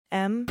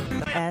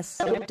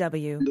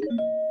MSW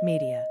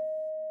Media.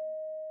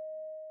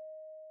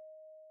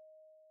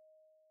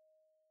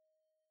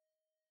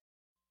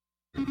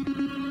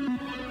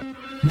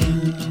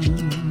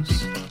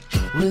 News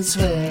with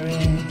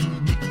swearing.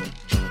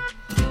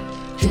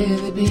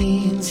 Daily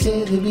beans,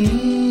 daily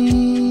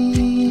beans.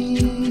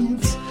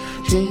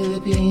 Daily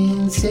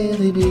beans,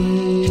 daily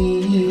beans.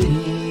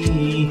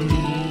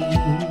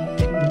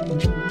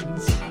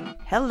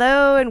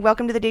 Hello and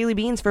welcome to the Daily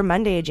Beans for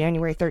Monday,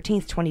 January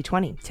 13th,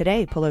 2020.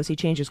 Today, Pelosi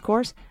changes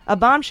course, a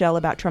bombshell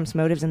about Trump's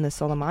motives in the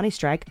Soleimani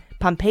strike,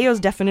 Pompeo's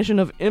definition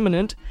of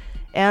imminent,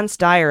 and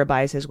Steyer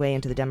buys his way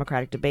into the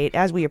Democratic debate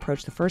as we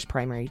approach the first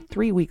primary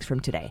 3 weeks from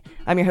today.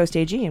 I'm your host,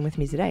 AG, and with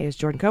me today is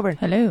Jordan Coburn.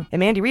 Hello. And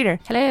Mandy Reeder.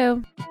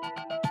 Hello.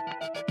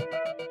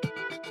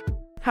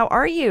 How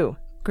are you?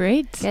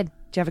 Great. Good.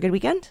 Did you have a good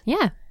weekend?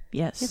 Yeah,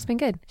 Yes. it's been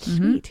good.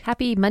 Sweet.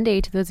 Happy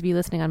Monday to those of you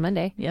listening on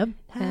Monday. Yep.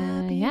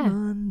 Happy Yeah.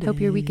 Monday. Hope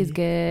your week is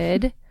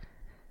good.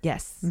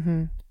 Yes.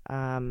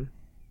 Mm-hmm.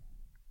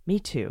 Me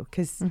too,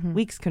 because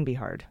weeks can be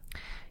hard.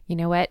 You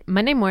know what?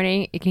 Monday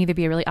morning, it can either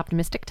be a really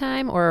optimistic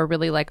time or a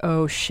really like,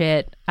 oh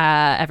shit,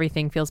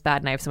 everything feels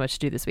bad and I have so much to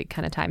do this week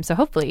kind of time. So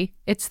hopefully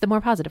it's the more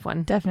positive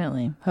one.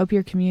 Definitely. Hope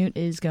your commute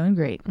is going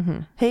great.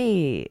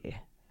 Hey,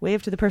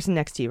 wave to the person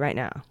next to you right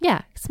now.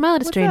 Yeah. Smile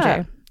at a What's stranger.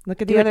 up? Look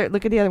at the other.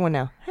 Look at the other one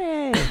now.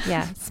 Hey.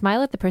 Yeah.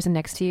 Smile at the person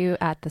next to you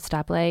at the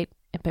stoplight,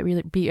 but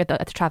really be at the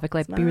traffic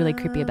light. Be really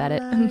creepy about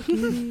it.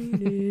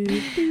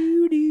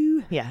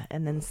 Yeah,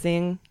 and then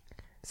sing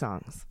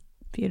songs.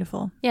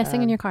 Beautiful. Yeah.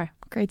 Sing in your car.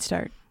 Great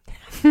start.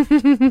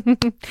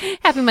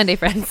 Happy Monday,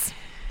 friends.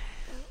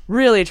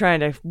 Really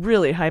trying to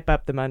really hype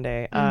up the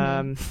Monday.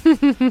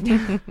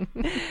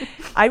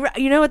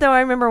 You know what though? I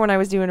remember when I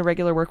was doing a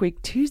regular work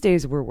week,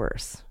 Tuesdays were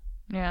worse.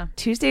 Yeah.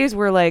 Tuesdays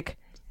were like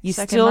you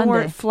Second still Monday.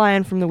 weren't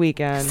flying from the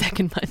weekend,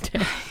 Second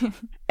Monday.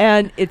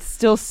 and it's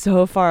still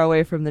so far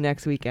away from the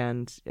next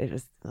weekend. It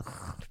was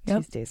Yep.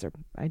 Tuesdays are.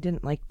 I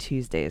didn't like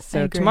Tuesdays. I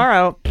So agree.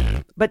 tomorrow,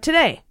 but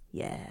today,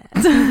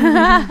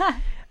 yeah.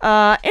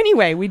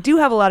 Anyway, we do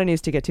have a lot of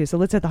news to get to, so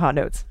let's hit the hot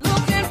notes.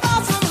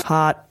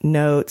 Hot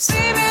notes.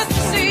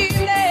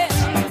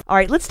 All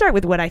right, let's start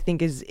with what I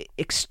think is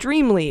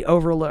extremely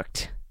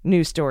overlooked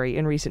news story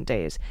in recent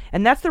days,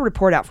 and that's the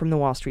report out from the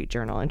Wall Street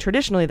Journal. And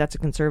traditionally, that's a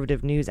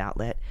conservative news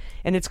outlet,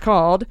 and it's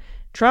called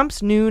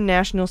 "Trump's New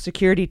National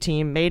Security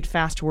Team Made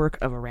Fast Work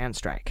of Iran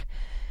Strike."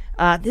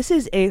 This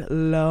is a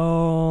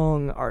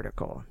long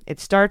article. It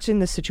starts in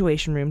the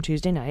Situation Room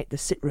Tuesday night, the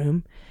sit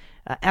room,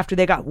 after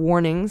they got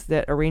warnings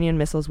that Iranian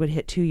missiles would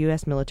hit 2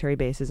 U.S. military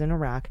bases in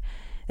Iraq.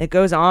 It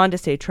goes on to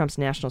say Trump's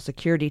national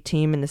security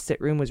team in the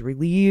sit room was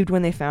relieved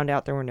when they found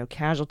out there were no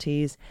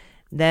casualties.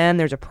 Then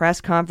there's a press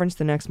conference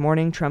the next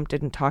morning. Trump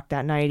didn't talk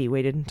that night. He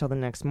waited until the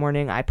next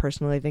morning. I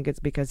personally think it's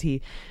because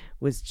he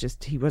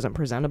wasn't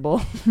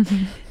presentable.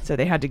 So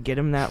they had to get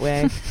him that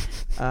way.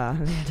 They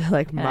had to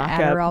like mock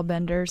up. Adderall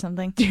bender or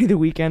something. Do the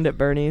Weekend at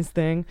Bernie's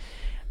thing.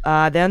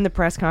 Then the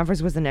press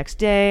conference was the next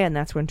day, and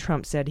that's when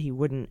Trump said he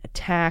wouldn't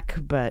attack,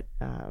 but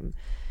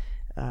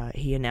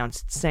he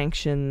announced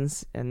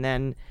sanctions, and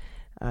then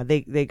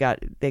they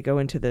go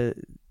into the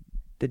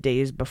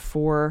days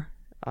before,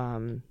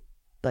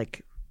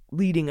 like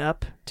leading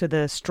up to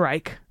the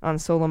strike on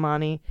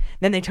Soleimani.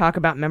 Then they talk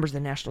about members of the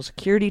national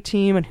security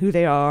team and who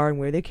they are and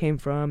where they came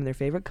from and their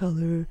favorite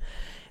color,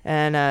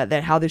 and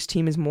that how this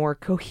team is more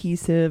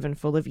cohesive and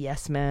full of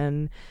yes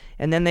men.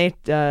 And then they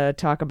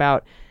talk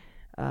about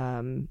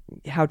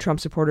how Trump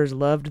supporters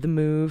loved the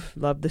move,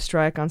 loved the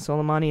strike on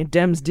Soleimani, and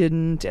Dems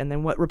didn't, and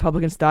then what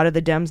Republicans thought of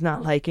the Dems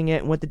not liking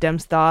it, and what the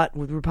Dems thought,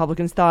 what the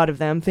Republicans thought of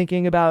them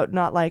thinking about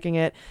not liking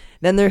it.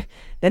 Then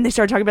they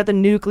start talking about the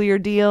nuclear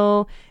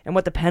deal and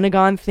what the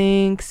Pentagon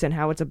thinks, and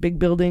how it's a big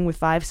building with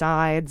 5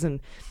 sides, and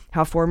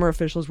how former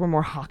officials were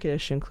more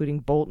hawkish, including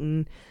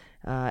Bolton.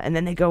 And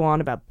then they go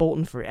on about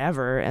Bolton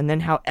forever, and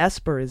then how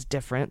Esper is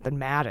different than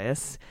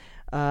Mattis.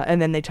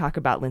 And then they talk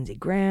about Lindsey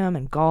Graham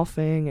and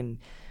golfing and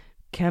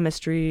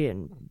chemistry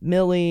and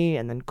Milley,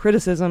 and then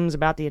criticisms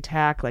about the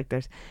attack, like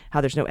there's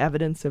no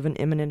evidence of an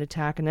imminent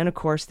attack. And then, of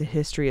course, the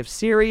history of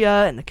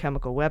Syria and the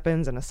chemical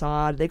weapons and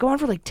Assad. They go on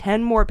for like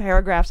 10 more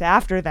paragraphs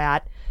after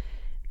that,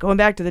 going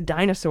back to the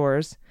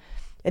dinosaurs.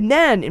 And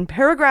then in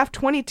paragraph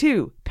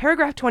 22,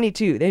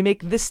 they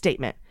make this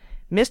statement.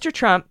 Mr.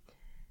 Trump,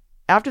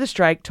 after the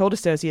strike, told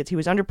associates he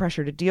was under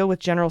pressure to deal with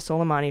General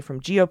Soleimani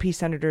from GOP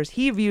senators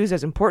he views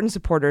as important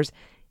supporters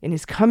in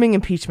his coming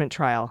impeachment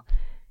trial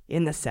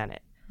in the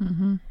Senate.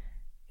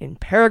 In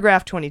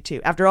paragraph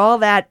 22, after all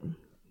that,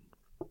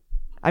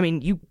 I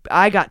mean,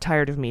 I got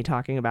tired of me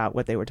talking about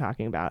what they were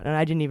talking about, and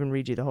I didn't even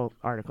read you the whole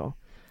article.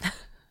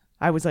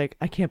 I was like,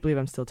 I can't believe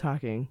I'm still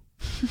talking.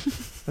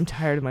 I'm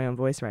tired of my own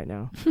voice right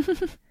now.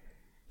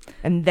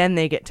 And then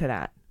they get to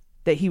that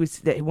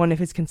one of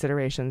his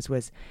considerations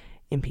was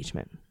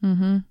impeachment.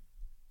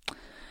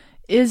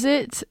 Is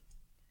it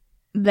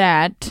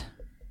that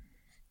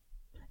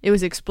it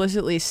was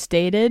explicitly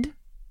stated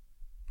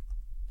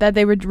that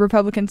they were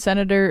Republican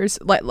senators?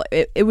 Like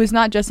it was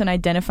not just an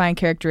identifying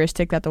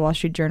characteristic that the Wall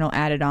Street Journal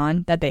added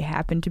on, that they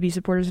happened to be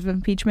supporters of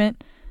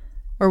impeachment?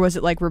 Or was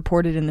it like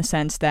reported in the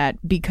sense that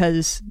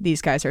because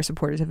these guys are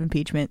supporters of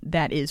impeachment,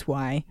 that is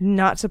why?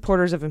 Not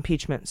supporters of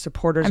impeachment,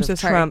 supporters I'm of so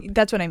sorry. Trump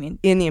That's what I mean.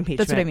 in the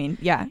impeachment. That's what I mean.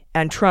 Yeah.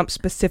 And Trump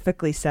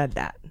specifically said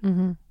that.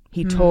 Mm-hmm.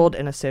 He told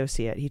an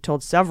associate, he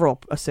told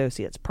several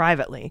associates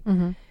privately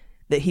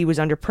that he was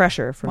under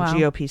pressure from Wow.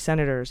 GOP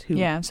senators who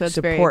Yeah. So it's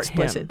very support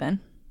explicit him then.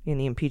 in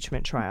the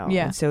impeachment trial.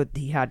 Yeah. And so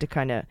he had to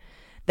kind of,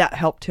 that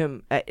helped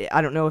him.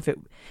 I don't know if it,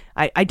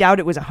 I doubt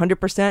it was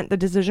 100% the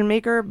decision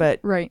maker, but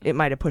Right. it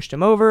might have pushed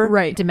him over.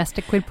 Right.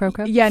 Domestic quid pro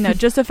quo. Yeah, no,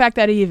 just the fact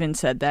that he even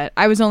said that.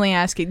 I was only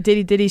asking,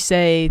 did he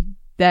say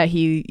that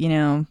he,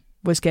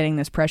 was getting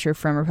this pressure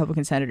from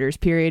Republican senators,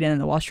 period, and then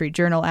the Wall Street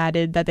Journal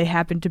added that they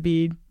happened to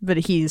be, but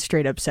he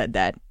straight up said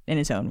that in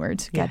his own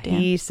words. Yeah, Goddamn.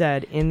 he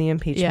said in the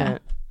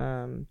impeachment,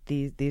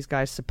 these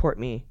guys support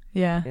me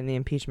Yeah. in the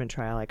impeachment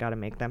trial. I got to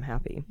make them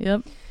happy.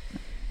 Yep.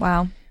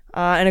 Wow.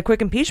 And a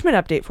quick impeachment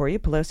update for you.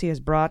 Pelosi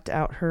has brought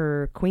out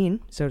her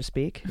queen, so to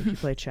speak, if you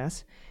play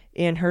chess,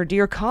 in her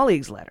Dear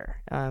Colleagues letter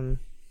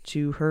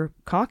to her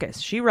caucus.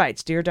 She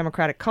writes, Dear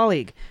Democratic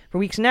colleague, for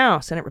weeks now,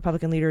 Senate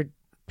Republican leader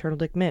Turtle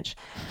Dick Mitch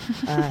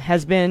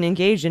has been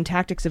engaged in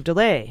tactics of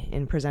delay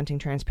in presenting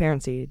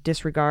transparency,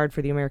 disregard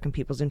for the American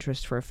people's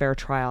interest for a fair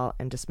trial,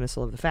 and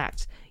dismissal of the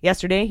facts.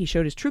 Yesterday, he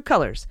showed his true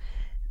colors.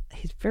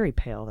 He's very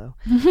pale,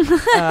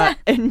 though,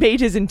 and made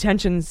his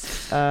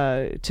intentions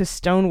to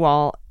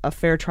stonewall a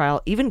fair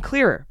trial even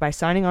clearer by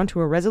signing on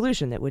to a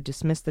resolution that would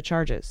dismiss the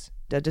charges.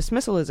 The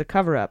dismissal is a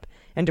cover-up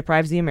and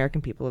deprives the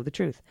American people of the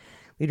truth.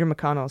 Leader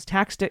McConnell's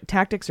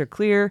tactics are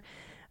clear.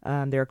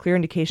 They're a clear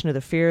indication of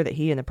the fear that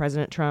he and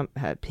President Trump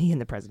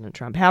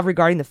have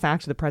regarding the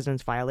facts of the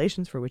president's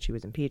violations for which he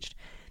was impeached.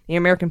 The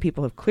American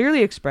people have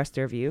clearly expressed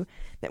their view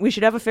that we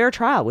should have a fair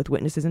trial with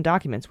witnesses and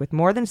documents, with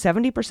more than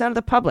 70% of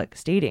the public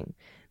stating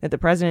that the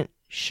president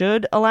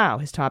should allow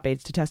his top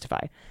aides to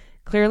testify.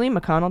 Clearly,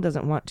 McConnell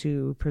doesn't want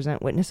to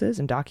present witnesses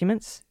and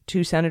documents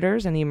to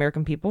senators and the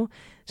American people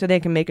so they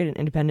can make an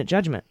independent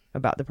judgment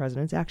about the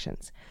president's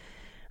actions.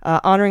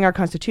 Honoring our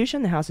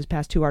Constitution, the House has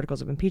passed 2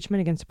 articles of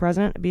impeachment against the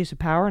president, abuse of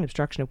power, and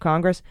obstruction of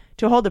Congress,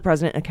 to hold the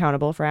president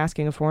accountable for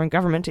asking a foreign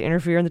government to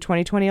interfere in the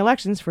 2020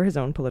 elections for his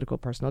own political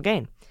personal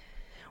gain.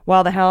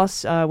 While the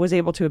House was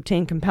able to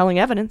obtain compelling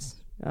evidence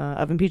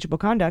of impeachable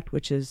conduct,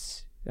 which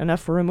is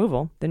enough for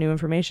removal, the new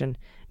information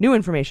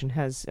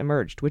has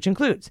emerged, which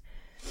includes,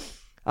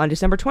 on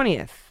December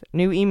 20th,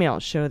 new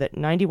emails show that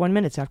 91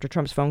 minutes after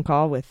Trump's phone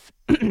call with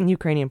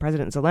Ukrainian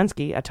President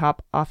Zelensky, a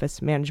top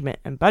office management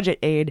and budget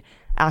aide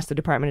asked the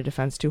Department of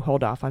Defense to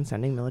hold off on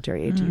sending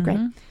military aid to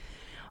Ukraine.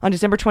 On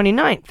December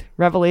 29th,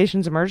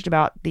 revelations emerged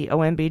about the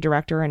OMB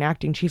director and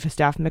acting chief of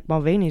staff Mick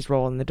Mulvaney's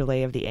role in the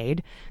delay of the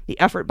aid, the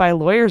effort by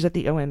lawyers at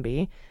the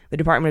OMB, the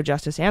Department of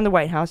Justice, and the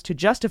White House to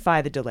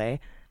justify the delay,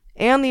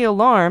 and the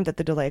alarm that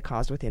the delay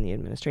caused within the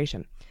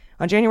administration.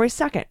 On January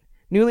 2nd,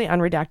 newly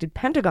unredacted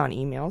Pentagon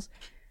emails,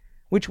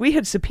 which we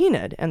had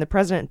subpoenaed and the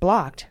president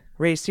blocked,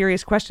 raised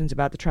serious questions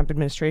about the Trump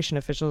administration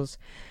officials'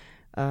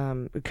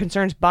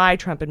 concerns by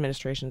Trump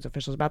administration's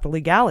officials about the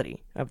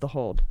legality of the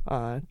hold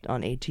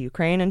on aid to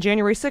Ukraine. And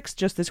January 6th,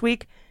 just this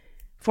week,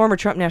 former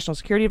Trump National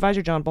Security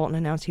Advisor John Bolton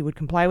announced he would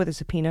comply with a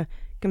subpoena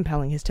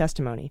compelling his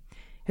testimony.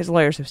 His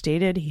lawyers have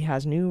stated he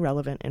has new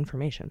relevant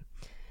information.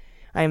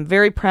 I am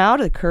very proud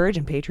of the courage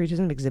and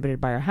patriotism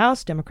exhibited by our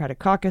House Democratic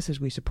Caucus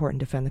as we support and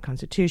defend the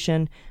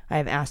Constitution. I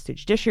have asked the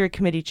Judiciary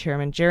Committee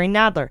Chairman Jerry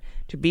Nadler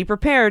to be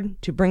prepared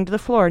to bring to the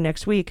floor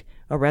next week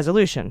a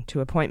resolution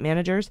to appoint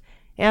managers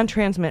and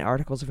transmit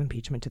articles of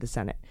impeachment to the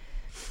Senate.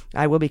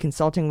 I will be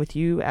consulting with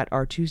you at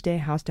our Tuesday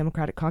House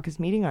Democratic Caucus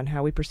meeting on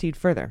how we proceed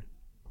further.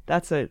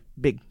 That's a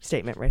big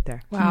statement right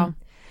there. Wow.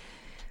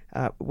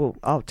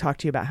 I'll talk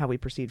to you about how we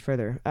proceed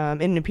further.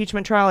 In an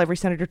impeachment trial, every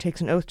senator takes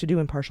an oath to do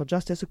impartial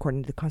justice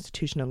according to the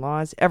Constitution and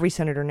laws. Every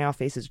senator now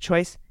faces a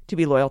choice to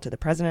be loyal to the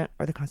president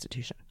or the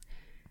Constitution.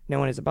 No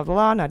one is above the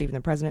law, not even the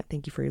president.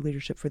 Thank you for your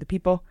leadership for the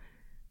people.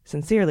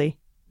 Sincerely,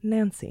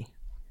 Nancy.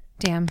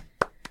 Damn.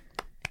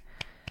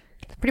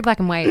 It's pretty black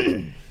and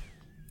white.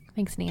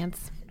 Thanks,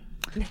 Nance.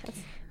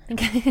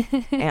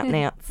 Aunt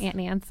Nance. Aunt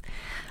Nance.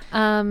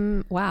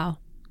 Wow.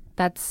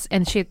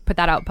 And she put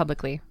that out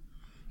publicly.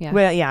 Yeah.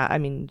 Well, yeah, I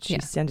mean, she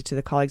sent it to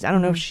the colleagues. I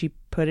don't know if she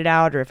put it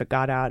out or if it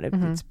got out.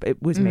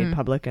 It was made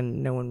public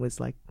and no one was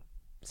like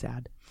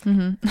sad.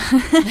 No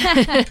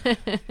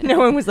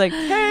one was like,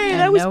 hey,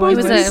 that was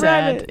supposed to be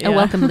sad. A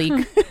welcome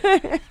leak.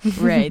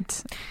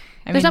 Right.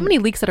 There's not many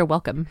leaks that are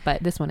welcome,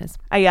 but this one is.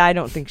 I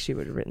don't think she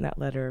would have written that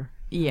letter.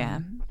 Yeah.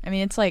 I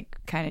mean, it's like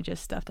kind of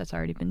just stuff that's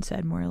already been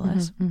said, more or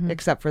less.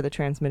 Except for the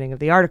transmitting of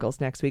the articles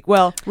next week.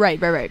 Well,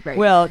 Right.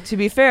 Well, to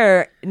be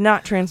fair,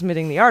 not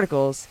transmitting the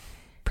articles.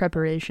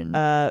 Preparation.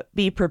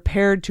 Be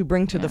prepared to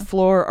bring to the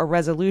floor a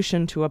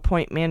resolution to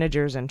appoint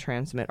managers and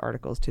transmit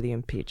articles to the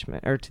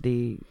impeachment or to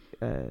the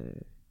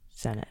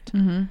Senate.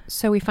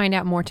 So we find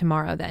out more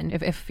tomorrow then,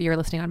 if you're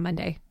listening on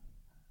Monday,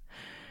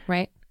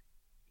 right?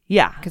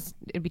 Yeah. Because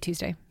it'd be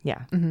Tuesday.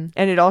 Yeah. And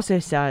it also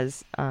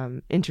says,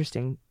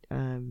 interesting,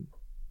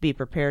 be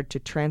prepared to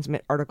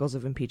transmit articles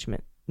of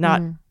impeachment.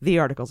 Not the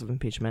articles of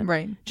impeachment.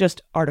 Right.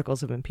 Just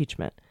articles of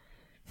impeachment.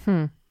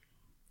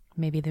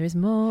 Maybe there's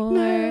more.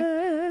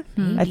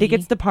 I think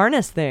it's the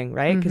Parnas thing,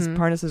 right? Because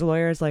Parnas's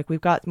lawyer is like,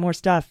 we've got more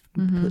stuff.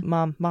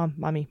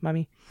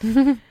 Mommy.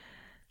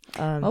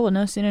 We'll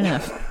know soon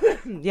enough.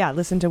 Yeah,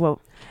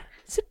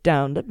 sit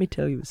down. Let me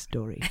tell you a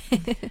story.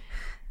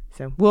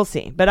 So we'll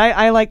see. But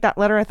I like that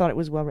letter. I thought it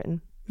was well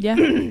written. Yeah.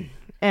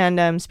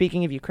 And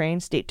speaking of Ukraine,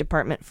 State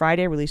Department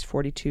Friday released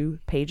 42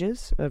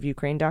 pages of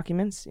Ukraine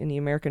documents in the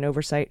American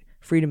Oversight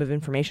Freedom of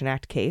Information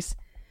Act case.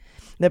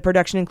 The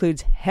production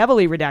includes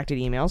heavily redacted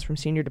emails from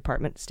senior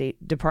Department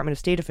of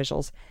State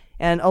officials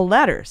and a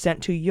letter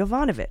sent to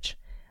Yovanovitch.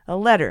 A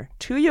letter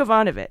to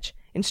Yovanovitch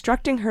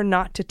instructing her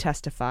not to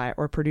testify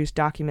or produce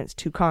documents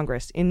to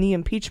Congress in the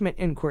impeachment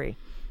inquiry.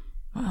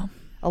 Wow.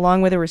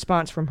 Along with a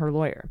response from her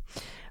lawyer.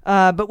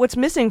 But what's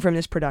missing from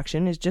this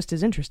production is just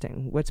as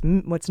interesting.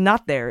 What's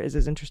not there is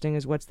as interesting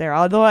as what's there.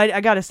 Although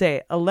I got to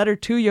say, a letter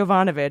to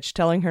Yovanovitch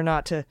telling her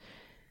not to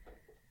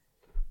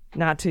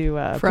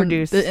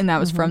produce, and that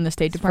was from the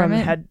State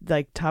Department,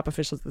 from top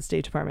officials of the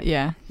State Department.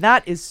 Yeah,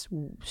 that is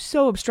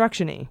so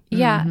obstruction-y.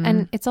 Yeah,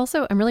 and it's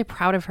also, I'm really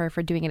proud of her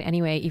for doing it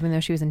anyway, even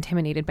though she was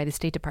intimidated by the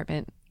State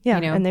Department. Yeah,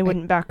 and they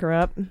wouldn't back her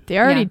up. They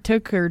already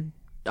took her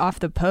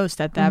off the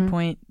post at that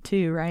point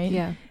too, right?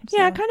 Yeah. So.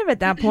 Yeah, kind of at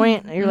that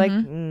point. You're like,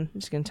 I'm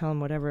just going to tell them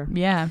whatever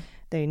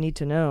they need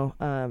to know.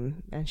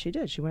 And she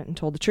did. She went and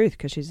told the truth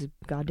because she's a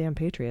goddamn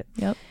patriot.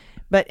 Yep.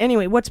 But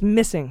anyway, what's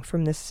missing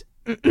from this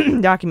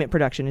document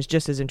production is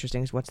just as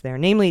interesting as what's there.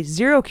 Namely,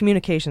 zero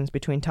communications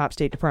between top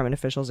State Department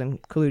officials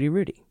and Colludi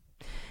Rudy.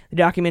 The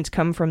documents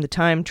come from the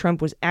time Trump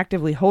was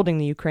actively holding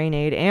the Ukraine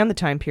aid and the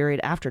time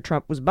period after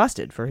Trump was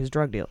busted for his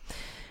drug deal.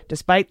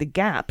 Despite the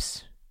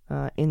gaps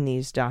in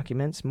these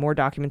documents, more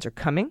documents are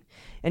coming,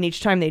 and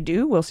each time they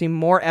do, we'll see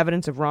more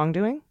evidence of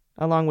wrongdoing,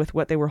 along with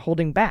what they were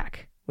holding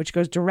back, which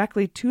goes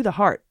directly to the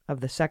heart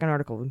of the second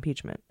article of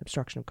impeachment,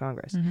 obstruction of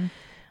Congress.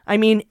 I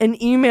mean, an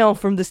email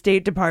from the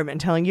State Department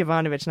telling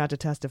Yovanovitch not to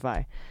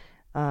testify.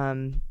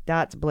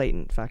 That's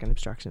blatant fucking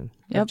obstruction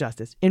of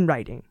justice in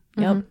writing.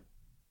 In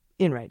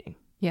writing.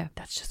 Yeah.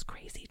 That's just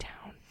crazy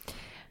town.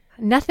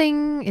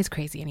 Nothing is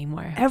crazy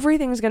anymore.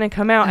 Everything's going to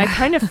come out. I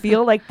kind of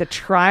feel like the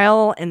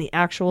trial and the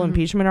actual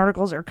impeachment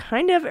articles are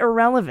kind of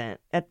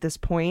irrelevant at this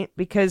point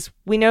because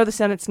we know the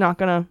Senate's not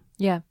going to.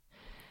 Yeah.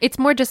 It's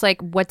more just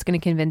like what's going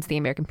to convince the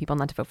American people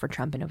not to vote for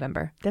Trump in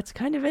November. That's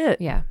kind of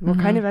it. Yeah. We're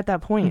kind of at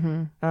that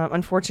point.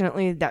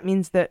 Unfortunately, that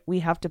means that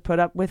we have to put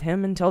up with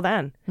him until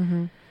then.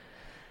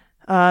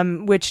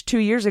 Which 2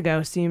 years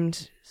ago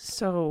seemed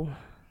so...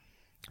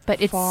 But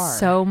it's far.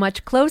 So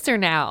much closer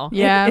now.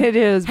 Yeah. It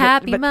is.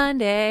 Happy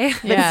Monday.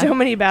 But so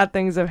many bad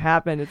things have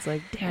happened. It's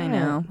like, damn. I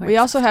know. We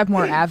also have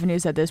more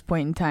avenues at this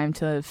point in time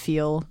to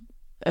feel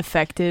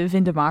effective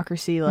in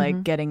democracy,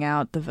 like getting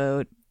out the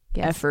vote,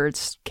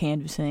 efforts,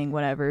 canvassing,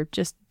 whatever.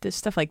 Just this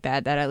stuff like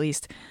that at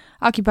least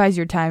occupies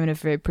your time in a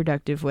very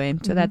productive way.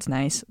 So that's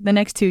nice. The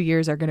next 2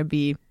 years are going to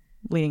be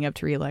leading up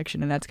to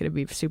re-election, and that's going to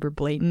be super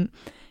blatant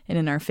and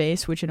in our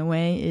face, which in a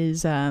way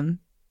is...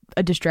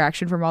 a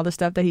distraction from all the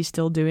stuff that he's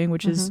still doing,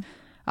 which is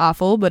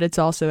awful, but it's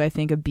also, I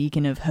think, a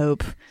beacon of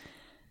hope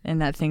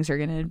and that things are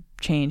going to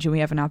change and we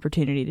have an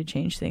opportunity to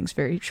change things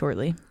very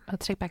shortly.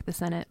 Let's take back the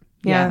Senate.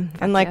 Yeah.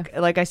 And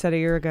like I said a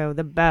year ago,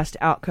 the best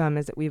outcome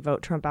is that we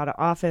vote Trump out of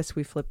office,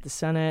 we flip the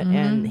Senate,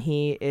 and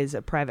he is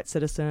a private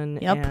citizen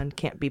and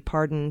can't be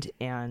pardoned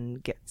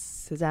and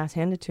gets his ass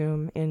handed to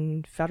him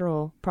in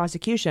federal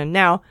prosecution.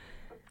 Now,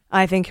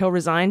 I think he'll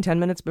resign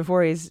 10 minutes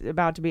before he's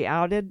about to be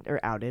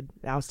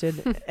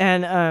ousted,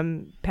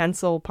 and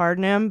Pence will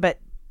pardon him, but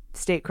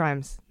state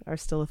crimes are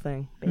still a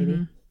thing,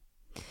 baby.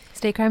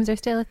 State crimes are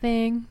still a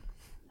thing.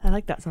 I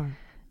like that song.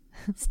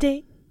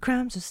 State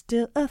crimes are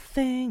still a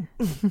thing.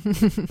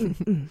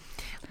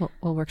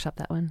 We'll workshop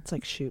that one. It's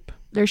like Shoop.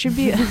 There should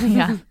be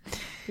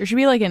there should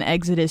be like an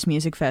Exodus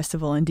music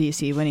festival in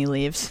DC when he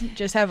leaves.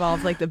 Just have all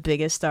of like the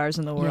biggest stars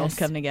in the world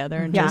come together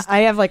and I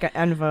have like an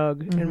En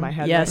Vogue in my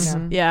head right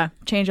now. Yeah,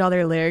 change all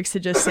their lyrics to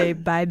just say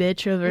bye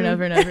bitch over and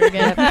over and over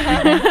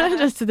again.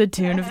 Just to the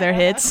tune of their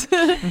hits.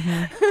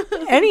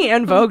 Any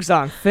En Vogue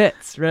song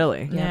fits,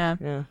 really.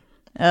 Yeah.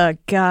 Oh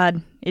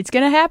God, it's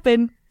gonna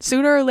happen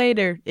sooner or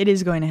later. It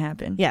is going to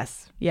happen.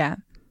 Yes. Yeah.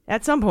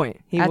 At some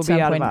point, he will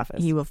be out of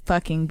office. He will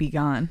fucking be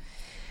gone.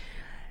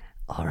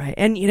 All right.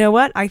 And you know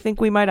what? I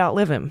think we might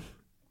outlive him.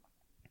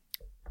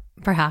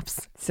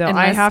 Perhaps. So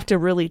I have to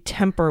really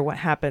temper what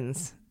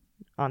happens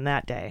on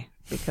that day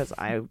because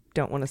I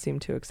don't want to seem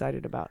too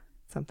excited about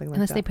something like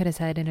Unless that. they put his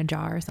head in a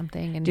jar or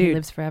something and Dude, he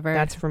lives forever.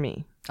 That's for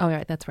me. Oh,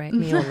 right. That's right.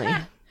 Me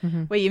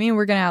only. Wait, you mean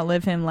we're going to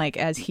outlive him like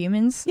as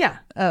humans? Yeah.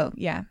 Oh,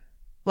 yeah.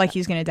 Like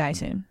he's going to die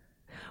soon.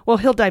 Well,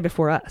 he'll die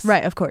before us.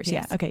 Right, of course.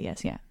 Yes. Yeah. Okay,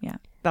 yes, yeah.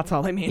 That's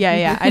all I mean.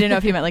 Yeah. I didn't know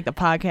if you meant like the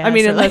podcast. I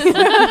mean, or unless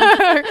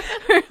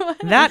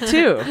that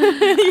too.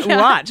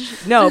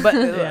 Watch. No,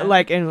 but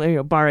like,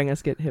 and barring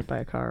us get hit by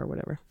a car or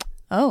whatever.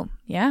 Oh,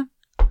 yeah.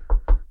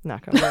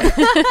 Knock on wood.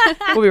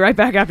 We'll be right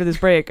back after this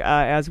break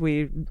as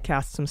we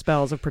cast some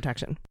spells of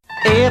protection.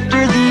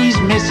 After these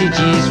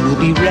messages, we'll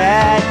be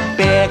right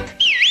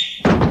back.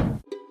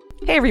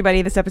 Hey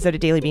everybody, this episode of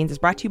Daily Beans is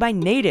brought to you by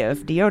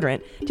Native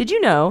Deodorant. Did you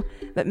know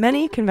that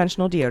many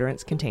conventional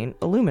deodorants contain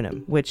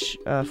aluminum, which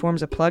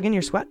forms a plug in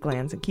your sweat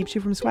glands and keeps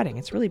you from sweating.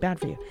 It's really bad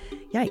for you.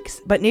 Yikes.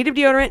 But Native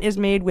deodorant is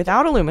made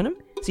without aluminum,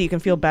 so you can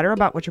feel better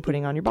about what you're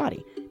putting on your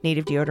body.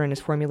 Native deodorant is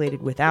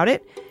formulated without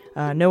it.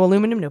 No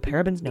aluminum, no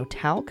parabens, no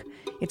talc.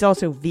 It's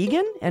also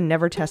vegan and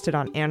never tested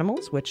on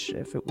animals, which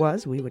if it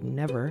was, we would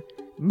never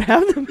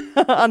have them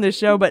on the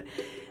show. But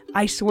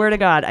I swear to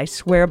God, I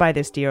swear by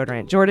this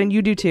deodorant. Jordan,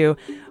 you do too.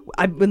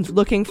 I've been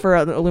looking for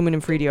an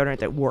aluminum-free deodorant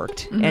that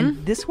worked.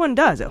 And this one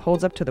does. It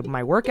holds up to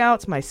my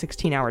workouts, my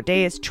 16-hour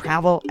days,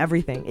 travel,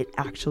 everything. It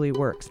actually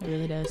works. It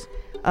really does.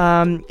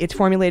 It's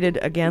formulated,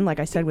 again, like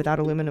I said, without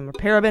aluminum or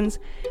parabens.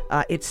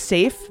 It's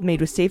safe,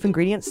 made with safe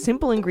ingredients,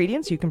 simple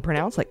ingredients you can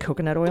pronounce, like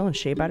coconut oil and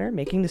shea butter.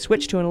 Making the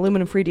switch to an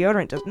aluminum-free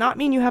deodorant does not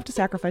mean you have to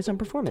sacrifice on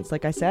performance.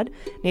 Like I said,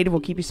 Native will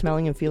keep you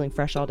smelling and feeling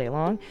fresh all day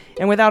long.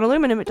 And without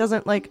aluminum, it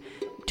doesn't,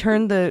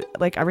 turn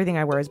everything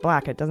I wear is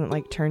black. It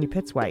doesn't, turn your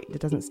pits white. It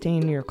doesn't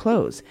stain your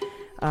clothes.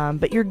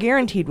 But you're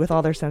guaranteed with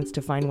all their scents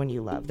to find one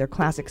you love. Their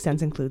classic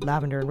scents include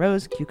lavender and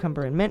rose,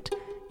 cucumber and mint,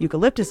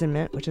 eucalyptus and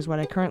mint, which is what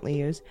I currently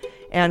use,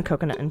 and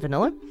coconut and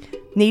vanilla.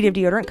 Native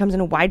deodorant comes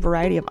in a wide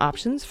variety of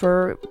options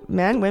for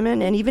men,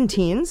 women, and even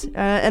teens,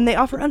 and they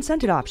offer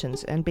unscented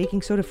options and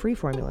baking soda-free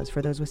formulas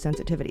for those with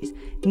sensitivities.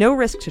 No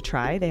risk to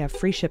try. They have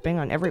free shipping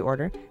on every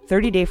order,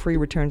 30-day free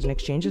returns and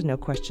exchanges, no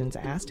questions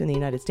asked in the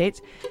United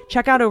States.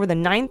 Check out over the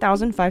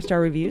 9,000 5-star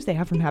reviews they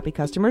have from happy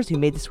customers who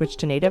made the switch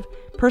to Native.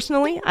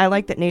 Personally, I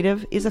like that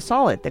Native is a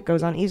solid that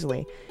goes on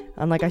easily.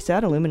 And like I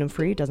said,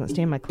 aluminum-free, doesn't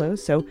stain my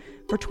clothes. So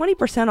for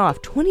 20%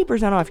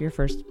 off your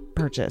first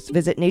purchase,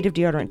 visit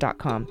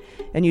nativedeodorant.com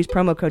and use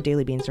promo code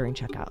DailyBeans during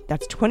checkout.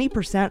 That's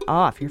 20%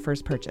 off your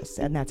first purchase.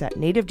 And that's at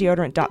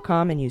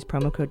nativedeodorant.com and use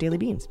promo code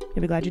DailyBeans.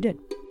 You'll be glad you did.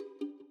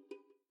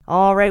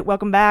 All right,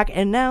 welcome back.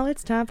 And now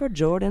it's time for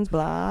Jordan's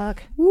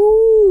Block.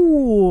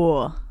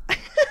 Ooh.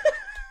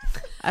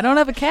 I don't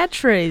have a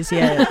catchphrase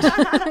yet.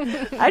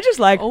 I just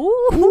like,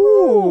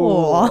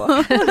 ooh.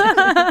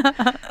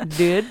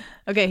 Dude.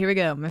 Okay, here we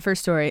go. My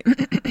first story.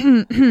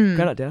 Good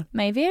idea.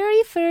 My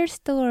very first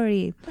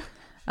story.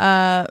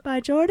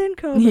 By Jordan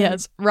Coburn.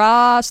 Yes.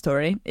 Raw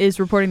Story is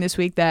reporting this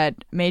week that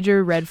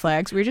major red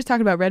flags. We were just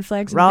talking about red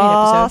flags in the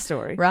Raw episode.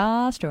 Story.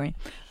 Raw Story.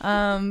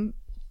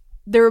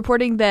 They're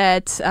reporting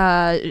that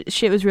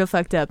shit was real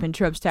fucked up in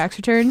Trump's tax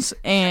returns,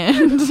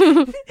 and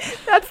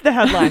that's the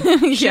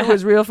headline. Shit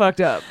was real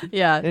fucked up.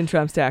 Yeah, in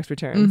Trump's tax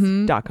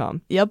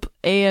returns.com. Yep,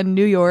 and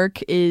New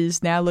York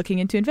is now looking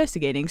into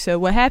investigating. So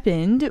what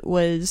happened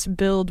was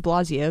Bill de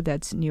Blasio,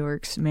 that's New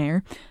York's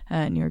mayor,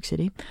 New York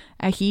City,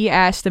 he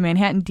asked the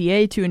Manhattan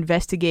DA to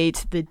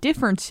investigate the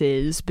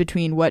differences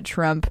between what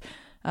Trump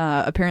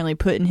apparently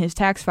put in his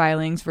tax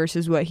filings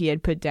versus what he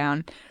had put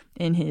down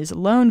in his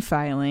loan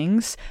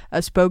filings.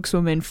 A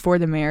spokeswoman for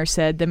the mayor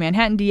said the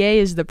Manhattan DA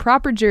is the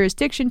proper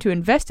jurisdiction to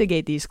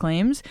investigate these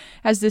claims,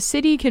 as the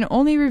city can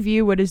only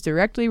review what is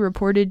directly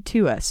reported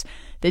to us.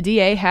 The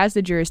DA has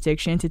the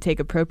jurisdiction to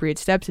take appropriate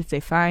steps if they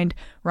find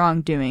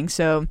wrongdoing.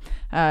 So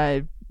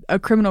a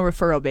criminal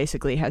referral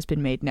basically has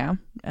been made now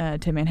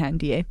to Manhattan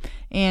DA.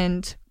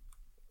 And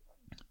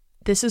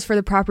this is for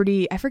the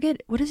property, I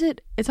forget, what is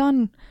it? It's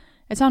on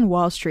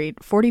Wall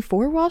Street.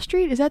 44 Wall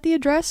Street? Is that the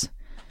address?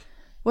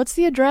 What's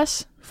the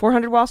address?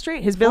 400 Wall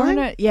Street? His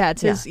building? Yeah,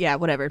 it's his,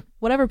 whatever.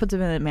 Whatever puts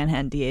him in the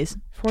Manhattan DA's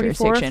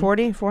 44, jurisdiction.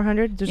 40,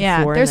 400? There's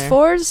yeah, four there's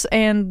fours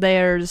and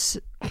there's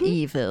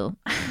evil.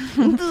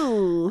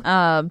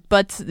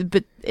 But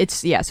it's,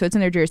 so it's in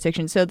their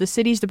jurisdiction. So the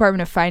city's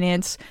Department of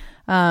Finance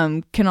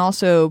can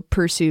also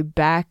pursue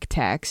back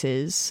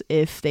taxes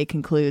if they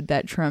conclude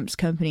that Trump's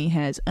company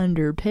has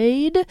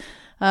underpaid.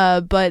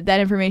 But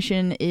that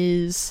information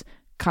is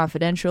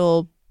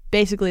confidential.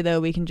 Basically, though,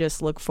 we can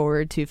just look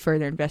forward to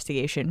further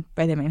investigation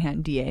by the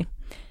Manhattan DA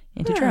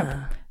into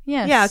Trump.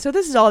 Yes. Yeah, so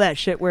this is all that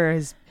shit where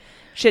his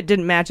shit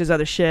didn't match his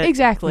other shit.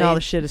 Exactly. And all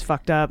the shit is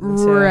fucked up. And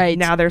so right.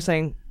 Now they're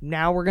saying,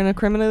 now we're going to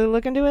criminally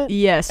look into it?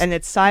 Yes. And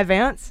it's Cy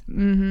Vance?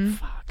 Mm-hmm.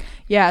 Fuck.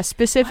 Yeah,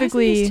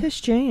 specifically. Why isn't this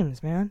Tish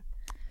James, man?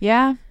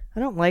 Yeah. I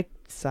don't like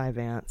Cy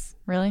Vance.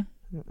 Really?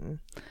 Mm-mm.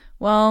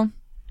 Well,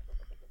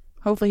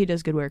 hopefully he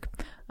does good work.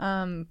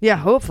 Yeah,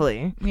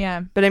 hopefully.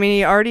 Yeah. But I mean,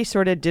 he already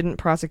sort of didn't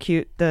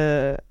prosecute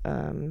the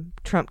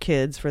Trump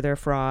kids for their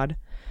fraud,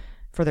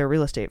 for their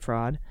real estate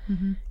fraud.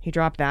 Mm-hmm. He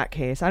dropped that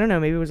case. I don't know.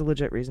 Maybe it was a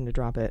legit reason to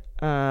drop it.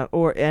 I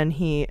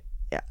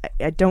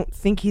don't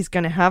think he's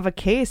going to have a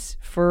case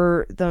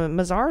for the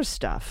Mazars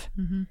stuff.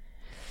 Mm-hmm.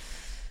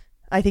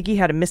 I think he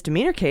had a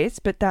misdemeanor case,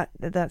 but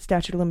that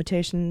statute of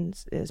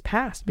limitations is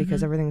passed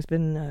because everything's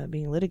been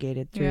being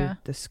litigated through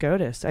the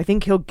SCOTUS. I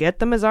think he'll get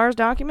the Mazars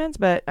documents,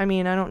 but I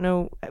mean, I don't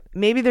know.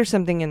 Maybe there's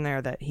something in there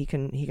that he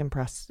can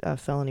press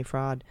felony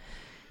fraud,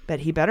 but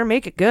he better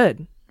make it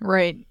good.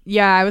 Right.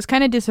 Yeah, I was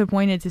kind of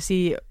disappointed to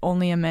see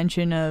only a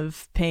mention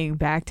of paying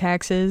back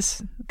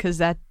taxes, because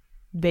that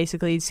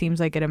basically seems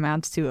like it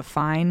amounts to a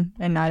fine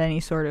and not any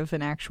sort of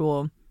an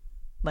actual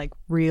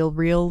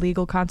real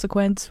legal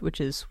consequence,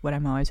 which is what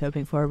I'm always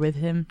hoping for with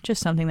him.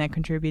 Just something that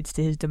contributes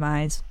to his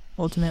demise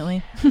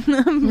ultimately.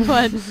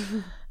 But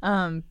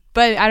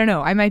But I don't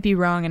know. I might be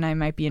wrong, and I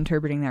might be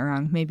interpreting that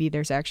wrong. Maybe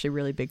there's actually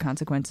really big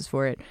consequences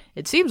for it.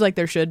 It seems like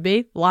there should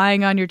be,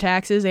 lying on your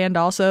taxes and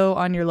also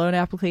on your loan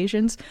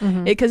applications,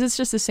 because it's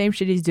just the same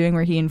shit he's doing,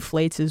 where he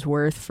inflates his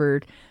worth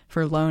for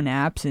loan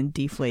apps and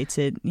deflates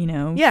it,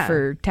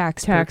 for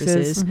taxes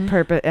purposes.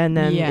 And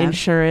then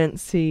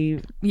insurance.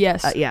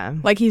 Yes.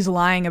 Like he's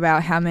lying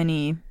about how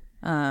many.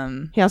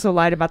 He also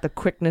lied about the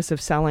quickness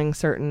of selling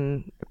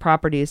certain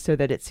properties so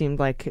that it seemed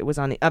like it was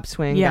on the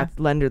upswing. Yeah.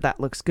 That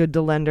looks good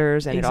to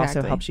lenders, and it also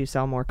Exactly. helps you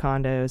sell more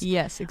condos.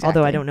 Yes, exactly.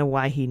 Although I don't know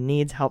why he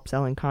needs help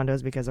selling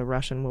condos, because a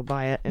Russian will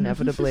buy it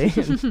inevitably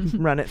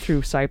and run it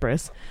through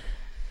Cyprus.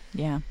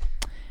 Yeah.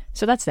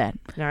 So that's that.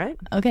 All right.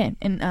 Okay,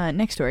 and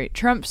next story.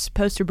 Trump's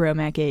poster bro,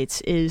 Matt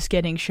Gaetz, is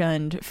getting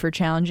shunned for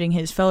challenging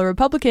his fellow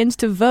Republicans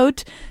to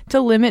vote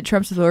to limit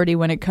Trump's authority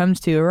when it comes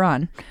to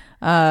Iran.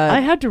 I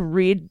had to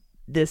read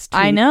this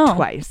tweet I know.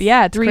 twice.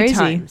 Yeah, it's 3 crazy.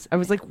 times. I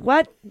was like,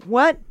 what?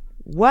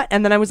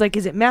 And then I was like,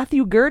 is it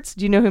Matthew Gertz?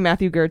 Do you know who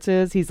Matthew Gertz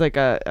is? He's like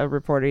a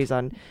reporter. He's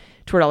on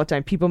Twitter all the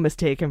time. People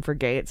mistake him for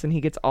Gates, and he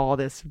gets all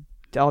these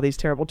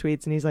terrible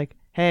tweets, and he's like,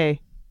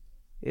 hey,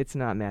 it's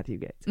not Matthew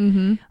Gaetz.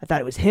 Mm-hmm. I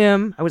thought it was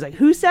him. I was like,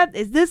 who said,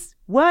 is this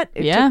what?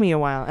 It Yeah. took me a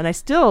while, and I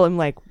still am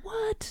like,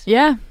 what?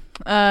 Yeah.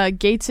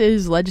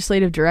 Gates'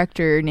 legislative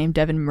director named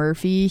Devin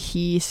Murphy,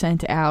 he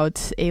sent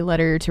out a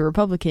letter to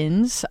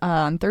Republicans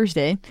on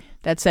Thursday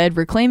that said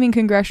reclaiming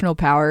congressional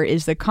power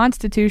is the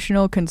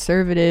constitutional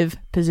conservative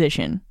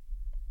position.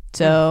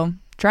 So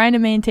trying to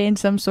maintain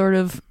some sort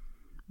of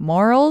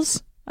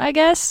morals, I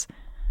guess.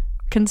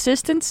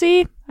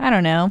 Consistency? I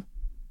don't know.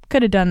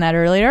 Could have done that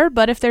earlier,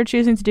 but if they're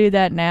choosing to do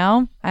that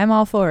now, I'm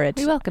all for it.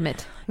 We welcome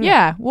it.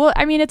 Yeah, well,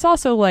 I mean, it's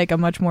also like a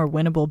much more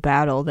winnable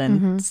battle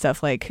than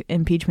stuff like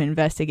impeachment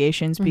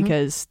investigations,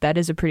 because that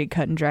is a pretty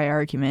cut and dry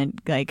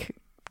argument, like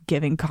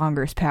giving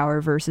Congress power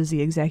versus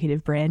the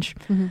executive branch.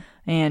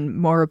 And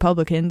more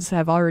Republicans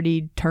have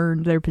already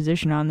turned their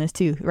position on this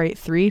too, right?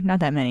 3? Not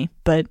that many,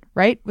 but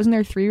right? Wasn't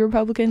there 3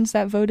 Republicans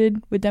that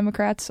voted with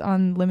Democrats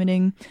on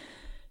limiting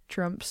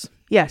Trump's?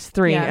 Yes,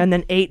 3. Yeah. And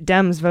then 8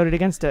 Dems voted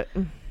against it.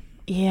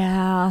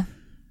 Yeah.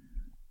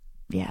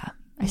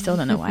 I still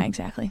don't know why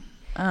exactly.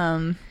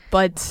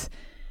 But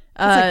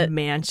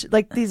It's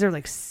like these are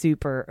like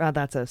super,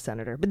 that's a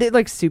senator, but they're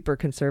like super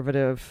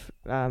conservative,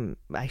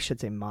 I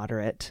should say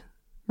moderate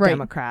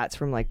Democrats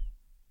from like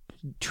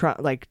Trump,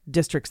 like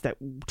districts that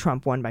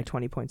Trump won by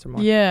 20 points or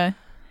more. Yeah.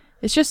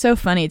 It's just so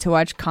funny to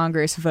watch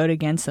Congress vote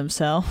against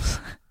themselves.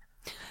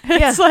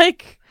 It's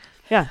like,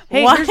 Yeah.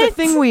 Hey, What? here's the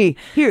thing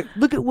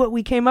look at what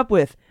we came up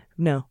with.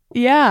 No.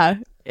 yeah.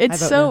 It's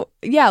I vote so,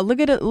 yeah, look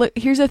at it. Look,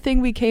 here's a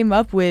thing we came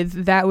up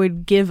with that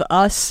would give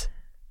us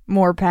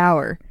more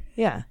power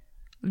Yeah.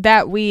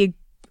 that we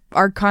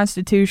are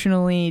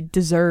constitutionally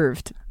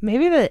deserved.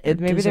 Maybe they were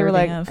like,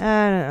 Deserving of.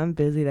 I'm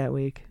busy that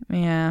week.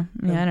 Yeah.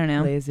 I don't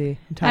know. Lazy.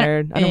 I'm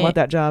tired. I don't want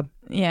that job.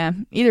 Yeah.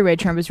 Either way,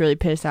 Trump is really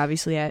pissed,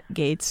 obviously, at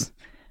Gates.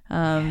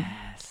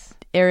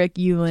 Eric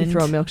Did you Euland.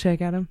 throw a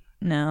milkshake at him?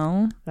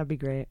 No. That'd be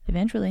great.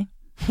 Eventually.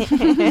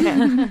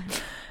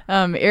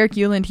 Eric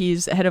Euland,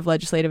 he's head of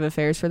legislative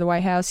affairs for the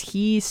White House.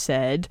 He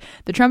said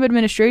the Trump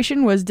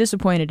administration was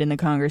disappointed in the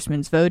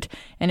congressman's vote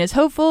and is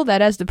hopeful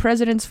that as the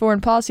president's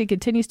foreign policy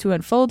continues to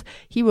unfold,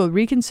 he will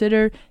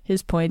reconsider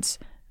his points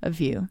of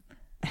view.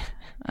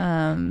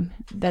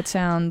 That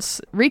sounds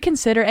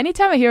reconsider.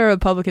 Anytime I hear a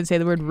Republican say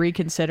the word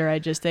reconsider, I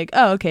just think,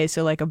 oh, okay,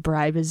 so like a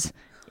bribe is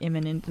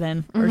imminent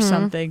then or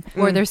something,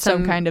 Or there's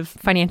some kind of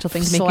financial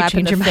thing to make you slap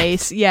in change the your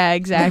face. Yeah,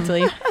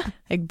 exactly.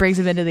 Like brings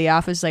him into the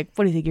office. Like,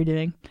 what do you think you're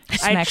doing?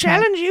 I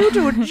challenge you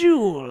to a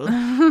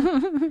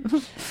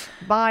duel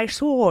by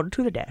sword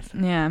to the death.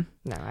 Yeah,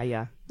 No,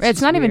 yeah.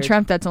 it's not even weird.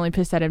 Trump that's only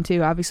pissed at him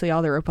too. Obviously,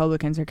 all the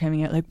Republicans are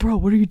coming out like, bro,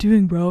 what are you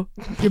doing, bro?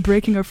 You're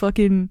breaking our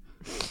fucking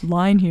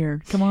line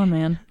here. Come on,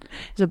 man.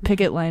 There's a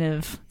picket line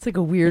of It's like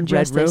a weird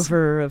Red Injustice.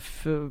 Rover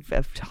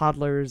of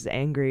toddlers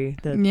angry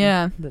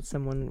that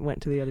someone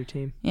went to the other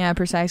team. yeah,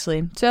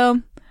 precisely.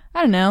 So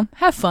I don't know.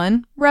 Have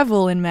fun.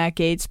 Revel in Matt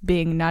Gaetz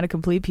being not a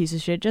complete piece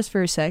of shit just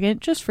for a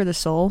second, just for the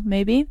soul,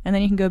 maybe. And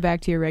then you can go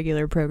back to your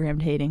regular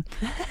programmed hating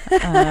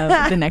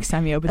the next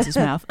time he opens his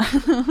mouth.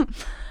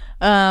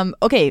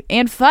 Okay,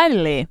 and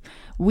finally,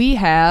 we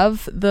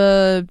have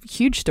the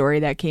huge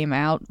story that came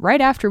out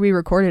right after we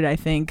recorded, I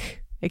think.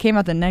 It came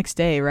out the next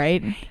day,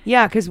 right?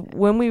 Yeah, because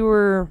when we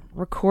were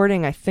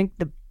recording, I think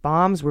the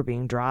bombs were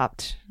being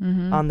dropped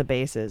on the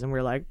bases, and we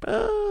were like,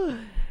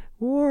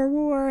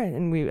 war,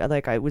 and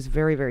it was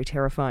very, very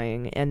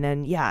terrifying. And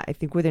then, yeah, I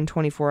think within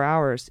 24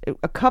 hours,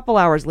 a couple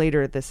hours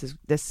later,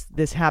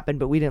 this happened,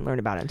 but we didn't learn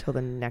about it until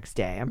the next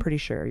day. I'm pretty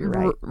sure you're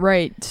right.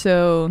 Right.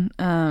 So,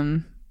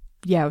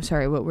 yeah,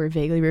 sorry, what we're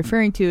vaguely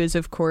referring to is,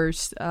 of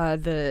course,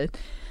 the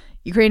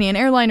Ukrainian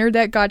airliner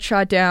that got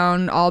shot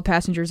down. All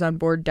passengers on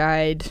board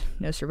died,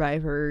 no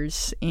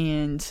survivors,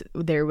 and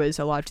there was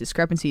a lot of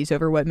discrepancies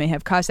over what may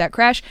have caused that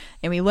crash.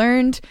 And we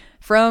learned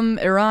from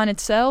Iran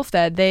itself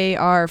that they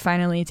are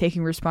finally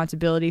taking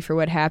responsibility for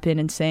what happened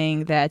and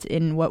saying that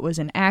in what was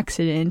an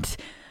accident,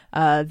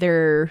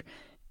 their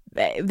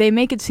they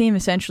make it seem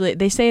essentially,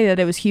 they say that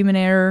it was human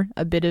error,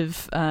 a bit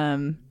of,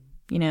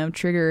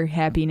 trigger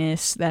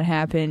happiness that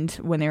happened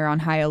when they were on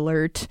high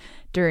alert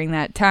during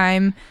that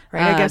time.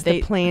 Right. I guess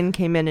the plane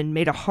came in and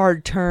made a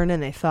hard turn,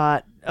 and they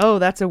thought, oh,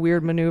 that's a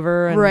weird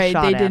maneuver. And right.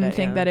 shot They at didn't it,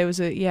 think that it was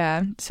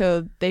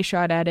so they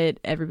shot at it.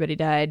 Everybody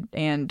died.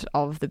 And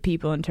all of the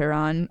people in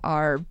Tehran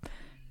are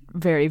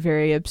very,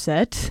 very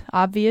upset.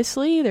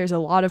 Obviously, there's a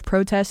lot of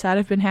protests that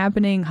have been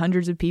happening.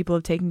 Hundreds of people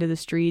have taken to the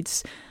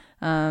streets.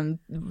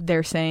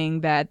 They're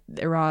saying that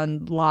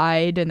Iran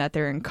lied and that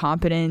they're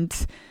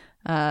incompetent.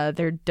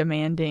 They're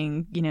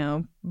demanding,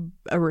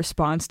 a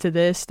response to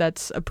this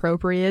that's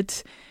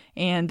appropriate.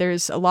 And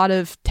there's a lot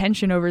of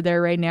tension over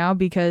there right now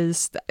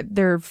because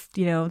there's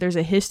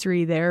a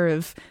history there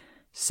of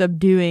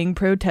subduing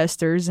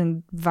protesters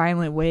in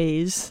violent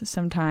ways.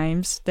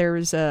 Sometimes there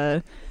was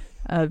a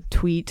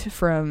tweet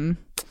from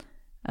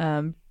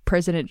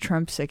President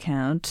Trump's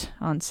account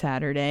on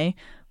Saturday,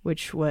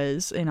 which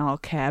was in all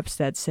caps,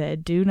 that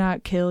said, "Do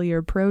not kill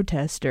your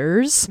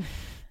protesters."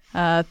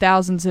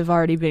 Thousands have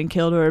already been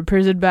killed or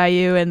imprisoned by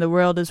you, and the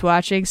world is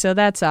watching. So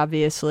that's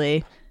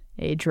obviously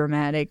a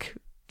dramatic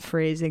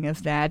phrasing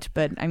of that.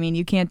 But, I mean,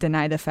 you can't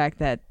deny the fact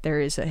that there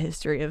is a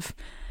history of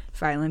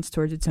violence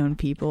towards its own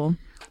people.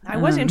 I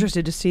was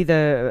interested to see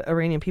the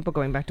Iranian people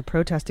going back to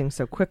protesting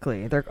so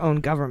quickly, their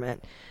own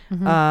government,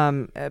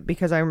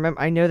 because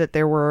I know that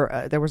there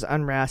was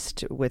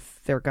unrest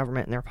with their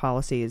government and their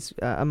policies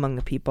among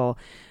the people,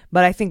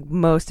 but I think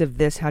most of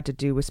this had to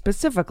do with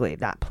specifically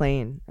that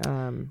plane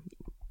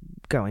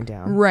going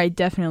down. Right,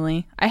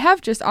 definitely. I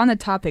have just on the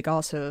topic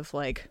also of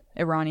like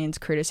Iranians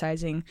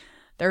criticizing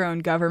their own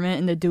government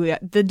and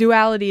the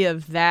duality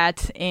of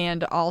that,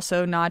 and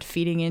also not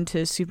feeding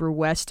into super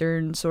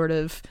Western sort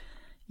of,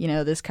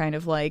 this kind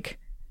of like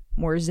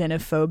more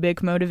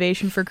xenophobic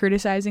motivation for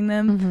criticizing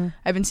them.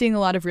 I've been seeing a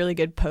lot of really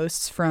good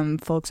posts from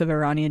folks of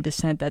Iranian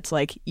descent that's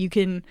like, you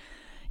can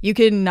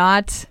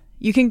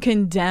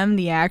condemn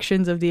the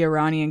actions of the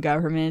Iranian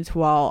government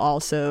while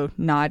also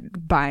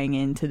not buying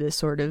into this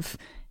sort of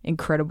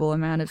incredible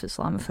amount of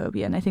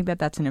Islamophobia. And I think that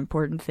that's an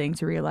important thing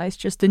to realize,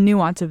 just the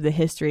nuance of the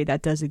history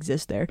that does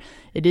exist there.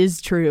 It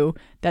is true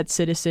that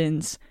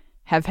citizens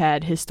have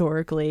had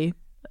historically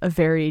a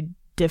very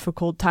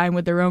difficult time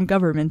with their own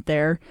government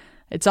there.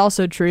 It's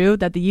also true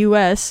that the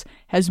U.S.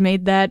 has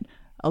made that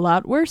a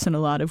lot worse in a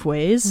lot of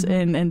ways,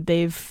 and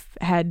they've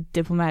had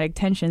diplomatic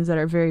tensions that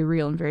are very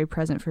real and very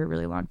present for a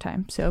really long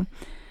time. So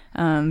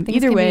Things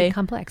either can way, be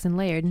complex and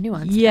layered and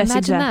nuanced. yes,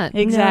 Imagine that.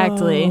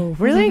 exactly. No,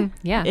 really?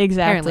 Yeah,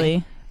 Exactly.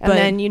 apparently. And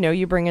then,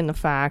 you bring in the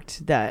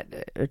fact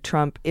that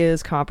Trump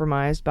is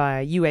compromised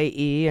by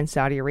UAE and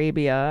Saudi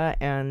Arabia,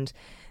 and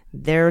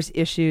there's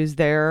issues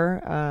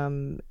there.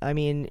 I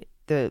mean,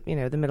 the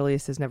Middle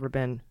East has never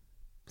been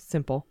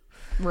simple.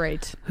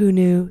 Right. Who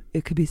knew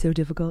it could be so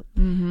difficult?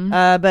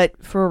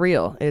 But for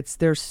real,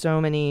 there's so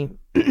many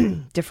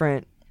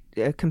different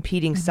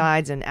competing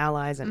sides and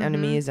allies and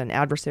enemies and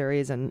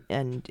adversaries,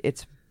 and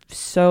it's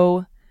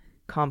so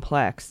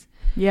complex.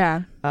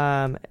 Yeah.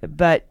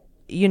 But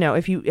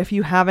if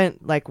you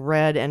haven't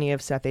read any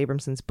of Seth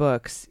Abramson's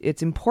books,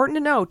 it's important to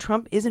know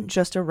Trump isn't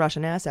just a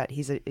Russian asset.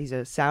 He's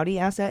a Saudi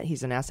asset.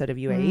 He's an asset of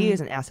UAE. He's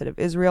an asset of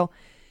Israel.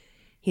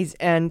 He's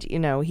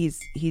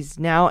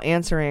now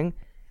answering.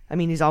 I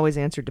mean, he's always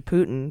answered to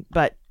Putin,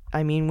 but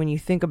I mean, when you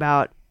think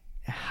about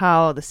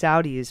how the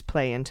Saudis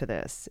play into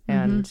this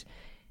and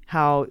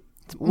how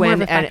More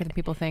of a factor than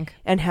people think,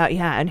 and how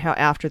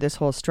after this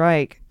whole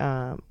strike,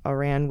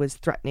 Iran was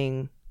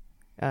threatening.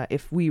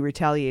 If we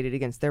retaliated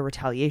against their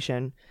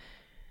retaliation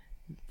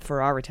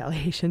for our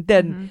retaliation,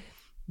 then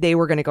they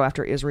were going to go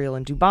after Israel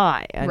and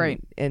Dubai.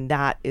 And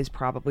that is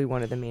probably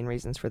one of the main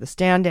reasons for the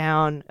stand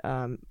down,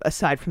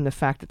 aside from the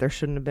fact that there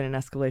shouldn't have been an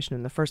escalation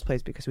in the first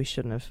place, because we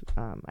shouldn't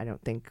have, I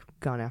don't think,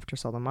 gone after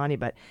Soleimani.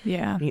 But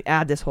when you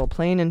add this whole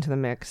plane into the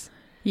mix.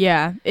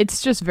 Yeah,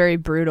 it's just very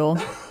brutal.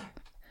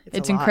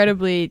 It's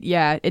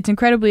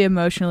incredibly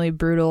emotionally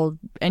brutal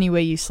any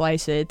way you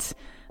slice it.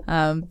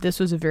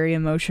 This was a very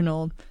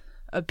emotional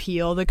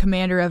appeal. The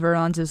commander of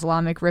Iran's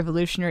Islamic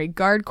Revolutionary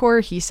Guard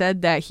Corps, he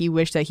said that he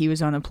wished that he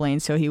was on a plane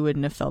so he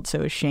wouldn't have felt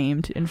so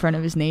ashamed in front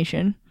of his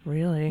nation.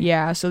 Really?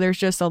 Yeah, so there's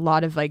just a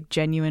lot of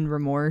genuine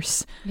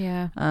remorse.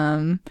 Yeah.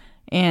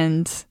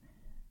 And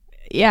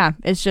yeah,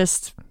 it's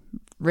just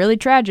really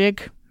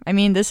tragic. I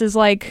mean, these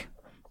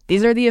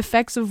are the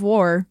effects of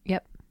war.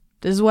 Yep.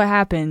 This is what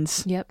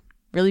happens. Yep.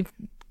 Really,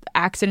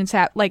 accidents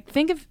happen.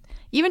 Think of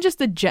even just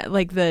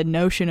the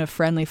notion of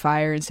friendly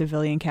fire and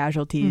civilian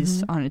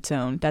casualties on its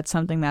own. That's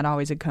something that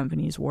always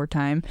accompanies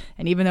wartime.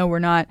 And even though we're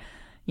not,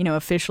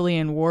 officially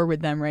in war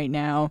with them right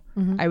now,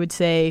 I would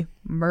say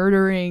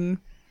murdering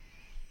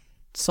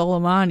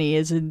Soleimani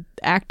is an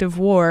act of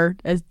war,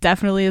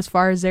 definitely as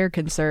far as they're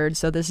concerned.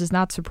 So this is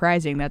not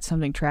surprising that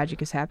something tragic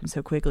has happened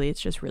so quickly. It's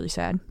just really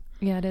sad.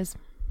 Yeah, it is.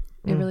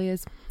 It really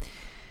is.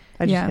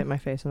 I just hit my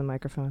face on the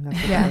microphone.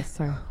 That's what it was.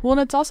 Sorry. Well,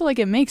 and it's also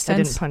it makes sense.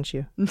 I didn't punch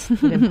you. I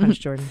didn't punch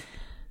Jordan.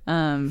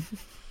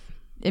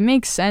 It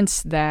makes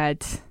sense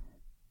that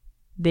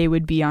they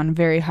would be on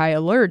very high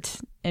alert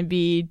and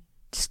be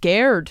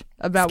scared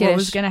about what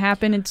was Skittish. going to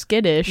happen and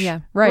skittish.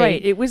 Yeah.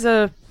 Right. It was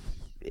a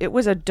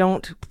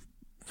don't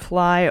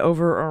fly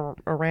over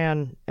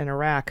Iran and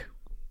Iraq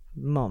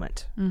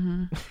moment.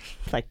 Mm-hmm.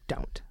 Like,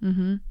 don't.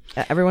 Mm-hmm.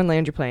 Everyone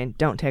land your plane.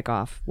 Don't take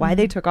off. Why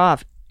they took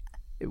off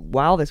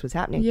while this was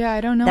happening? Yeah,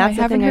 I don't know. That's I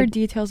the haven't thing heard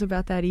details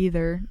about that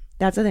either.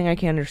 That's the thing I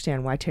can't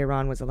understand. Why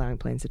Tehran was allowing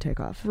planes to take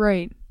off.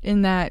 Right.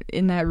 In that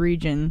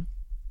region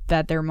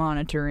that they're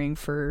monitoring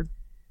for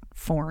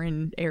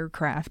foreign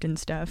aircraft and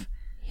stuff.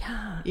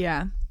 Yeah.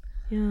 Yeah.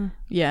 Yeah.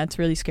 Yeah, it's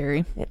really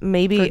scary.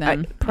 Maybe, For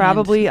them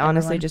probably, and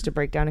honestly, everyone. just a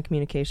breakdown of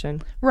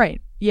communication.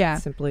 Right. Yeah.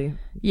 Simply.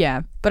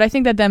 Yeah. But I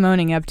think that them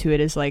owning up to it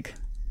is like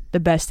the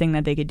best thing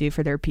that they could do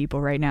for their people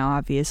right now,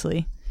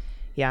 obviously.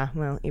 Yeah.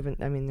 Well,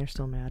 they're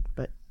still mad,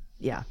 but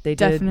yeah, they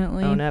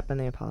Definitely. did own up and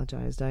they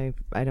apologized. I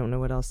don't know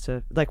what else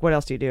to, what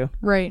else do you do?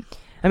 Right.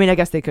 I mean, I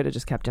guess they could have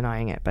just kept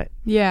denying it, but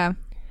Yeah.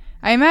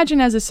 I imagine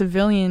as a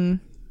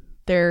civilian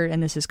there,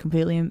 and this is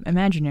completely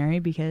imaginary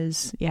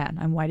because, yeah,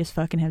 I'm white as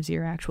fuck and have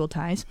zero actual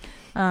ties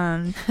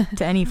to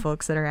any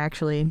folks that are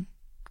actually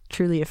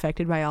truly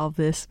affected by all of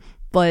this.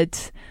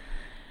 But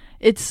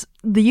it's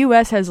the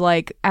U.S. has,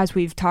 like, as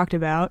we've talked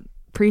about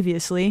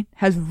previously,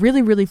 has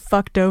really, really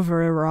fucked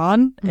over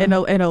Iran and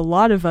a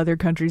lot of other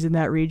countries in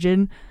that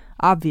region,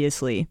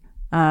 obviously,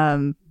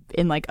 in,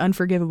 like,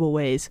 unforgivable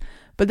ways.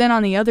 But then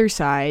on the other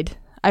side,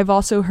 I've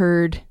also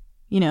heard,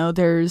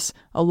 there's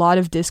a lot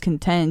of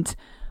discontent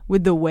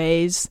with the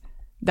ways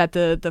that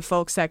the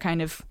folks that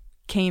kind of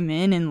came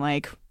in and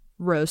like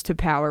rose to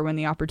power when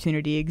the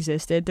opportunity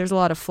existed. There's a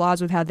lot of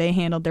flaws with how they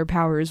handled their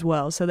power as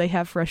well. So they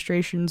have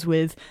frustrations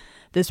with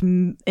this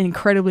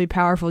incredibly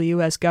powerful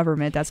U.S.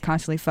 government that's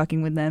constantly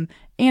fucking with them,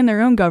 and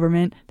their own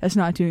government that's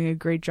not doing a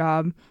great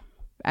job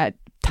at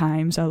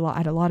times, a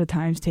lot of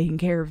times, taking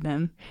care of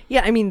them.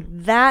 yeah, I mean,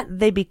 that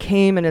they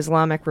became an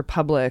Islamic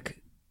Republic,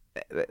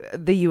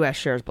 the U.S.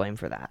 shares blame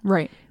for that.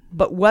 Right.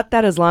 But what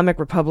that Islamic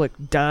Republic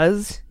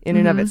does in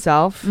and of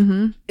itself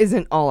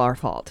isn't all our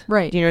fault.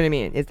 Right. Do you know what I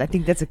mean? I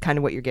think that's kind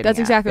of what you're getting That's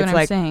at. exactly It's what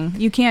I'm saying.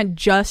 You can't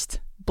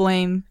just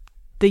blame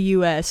the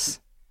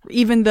U.S.,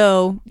 even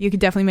though you could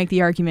definitely make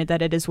the argument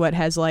that it is what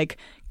has like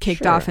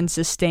kicked Sure. off and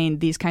sustained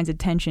these kinds of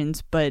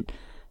tensions. But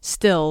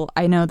still,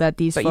 I know that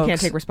these But folks... you can't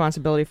take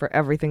responsibility for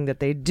everything that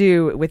they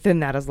do within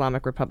that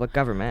Islamic Republic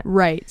government.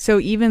 Right. So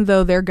even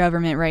though their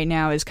government right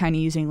now is kind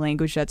of using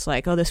language that's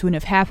like, oh, this wouldn't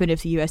have happened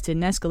if the U.S.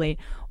 didn't escalate,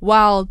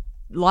 while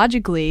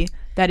logically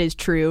that is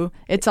true,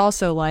 it's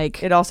also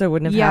like... It also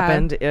wouldn't have Yeah.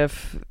 happened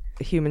if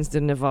humans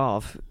didn't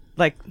evolve.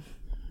 Like,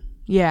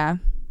 Yeah.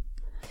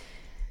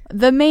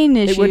 The main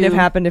issue... it wouldn't have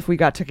happened if we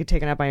got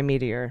taken out by a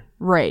meteor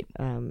Right.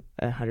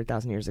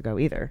 100,000 years ago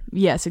either.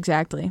 Yes,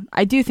 exactly.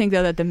 I do think,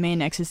 though, that the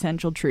main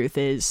existential truth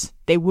is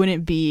they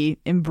wouldn't be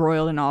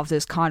embroiled in all of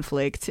this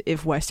conflict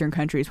if Western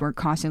countries weren't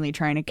constantly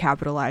trying to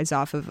capitalize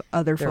off of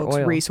other Their folks'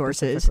 oil,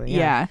 resources. specifically,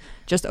 yeah.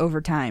 Just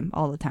over time,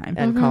 all the time.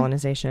 And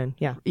colonization.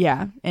 Yeah.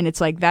 Yeah, and it's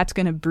like that's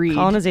going to breed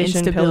Colonization,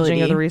 instability.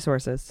 pillaging of the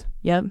resources.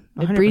 Yep,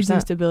 it breeds 100%.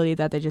 instability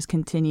that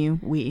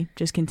we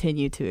just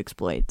continue to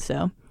exploit.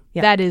 So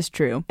Yeah. that is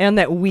true. And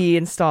that we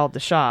installed the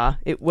Shah.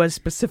 It was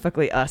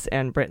specifically us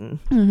and Britain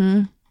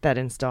that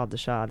installed the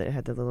Shah, that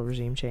had the little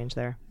regime change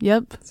there.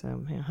 Yep.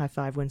 So, high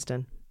five,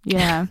 Winston.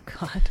 Yeah.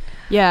 God.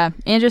 Yeah,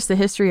 and just the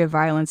history of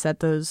violence that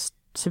those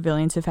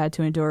civilians have had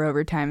to endure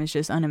over time is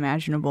just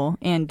unimaginable,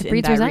 and It in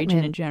breeds that region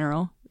resentment. in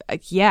general.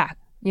 Yeah,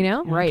 You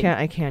know? Right.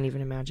 I can't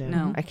even imagine.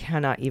 No. I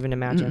cannot even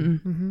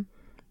imagine. Mm-hmm.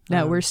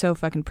 no, we're so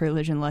fucking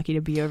privileged and lucky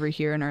to be over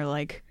here in our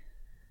like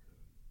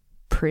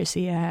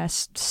prissy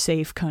ass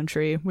safe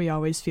country. We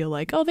always feel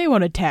like, oh, they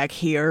won't attack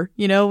here.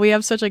 We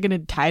have such like an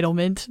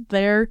entitlement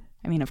there.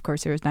 I mean, of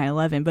course there was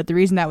 9/11, but the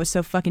reason that was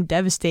so fucking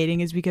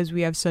devastating is because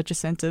we have such a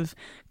sense of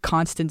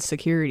constant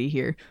security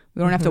here. We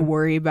don't have to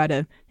worry about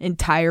an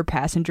entire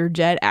passenger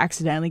jet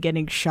accidentally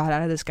getting shot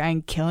out of the sky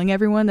and killing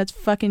everyone. That's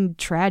fucking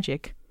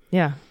tragic.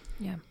 Yeah.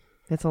 Yeah.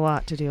 It's a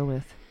lot to deal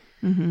with.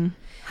 Mm-hmm.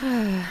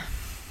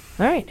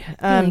 All right.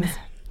 Thanks.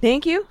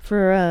 Thank you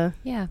for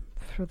Yeah.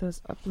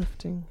 those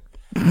uplifting.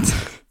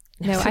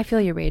 No, I feel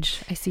your rage.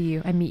 I see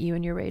you. I meet you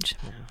in your rage.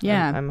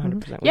 Yeah. I'm 100%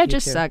 with Yeah, you it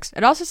just too. sucks.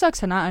 It also sucks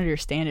to not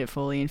understand it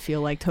fully and feel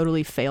like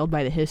totally failed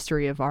by the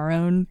history of our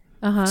own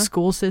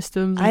school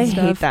systems and I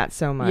stuff. hate that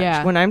so much.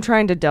 Yeah. When I'm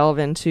trying to delve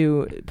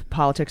into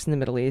politics in the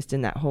Middle East,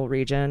 in that whole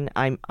region,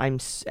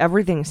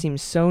 everything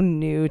seems so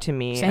new to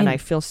me, Same. and I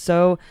feel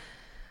so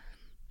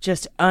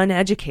just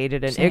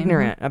uneducated and Same.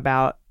 ignorant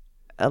about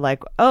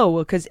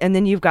because and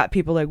then you've got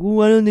people like, well,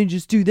 why don't they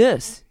just do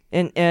this?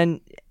 And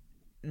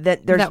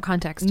that there's Without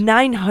context.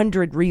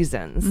 900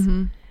 reasons.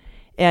 Mm-hmm.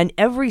 And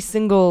every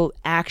single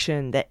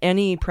action that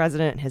any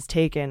president has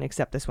taken,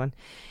 except this one,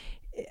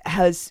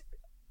 has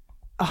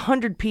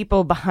 100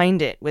 people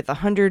behind it with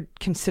 100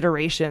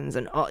 considerations,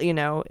 and all,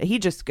 he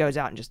just goes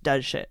out and just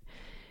does shit.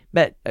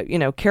 But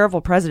careful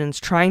presidents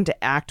trying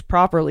to act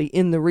properly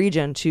in the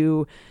region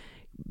to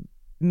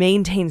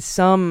maintain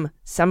some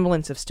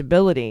semblance of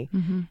stability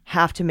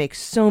have to make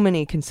so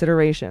many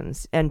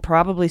considerations and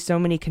probably so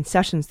many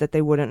concessions that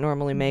they wouldn't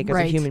normally make as a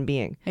Right. human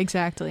being.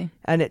 Exactly.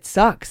 And it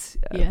sucks,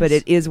 Yes.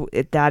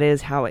 but that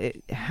is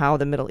how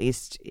the Middle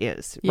East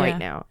is Yeah. right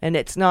now. And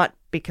it's not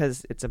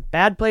because it's a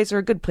bad place or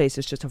a good place.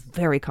 It's just a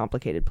very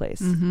complicated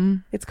place.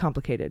 It's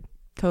complicated.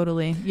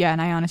 Totally. Yeah,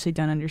 and I honestly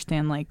don't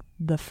understand like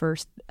the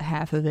first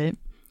half of it.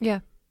 Yeah.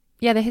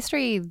 Yeah, the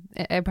history,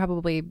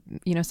 probably,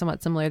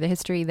 somewhat similar. The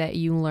history that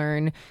you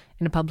learn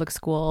in a public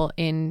school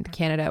in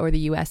Canada or the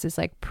U.S. is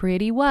like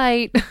pretty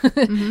white.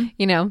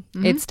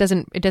 It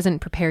doesn't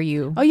prepare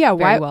you. Oh yeah,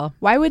 very why well.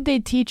 why would they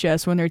teach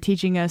us when they're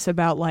teaching us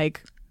about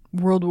like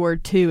World War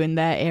II in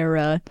that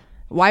era?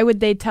 Why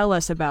would they tell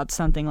us about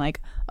something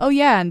like, oh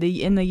yeah, and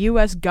in the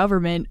U.S.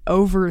 government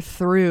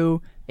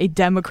overthrew a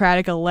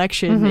democratic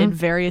election in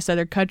various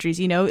other countries?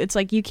 It's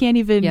like you can't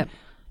even. Yep.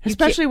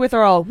 Especially with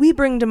we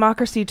bring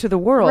democracy to the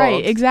world.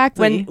 Right,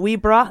 exactly. When we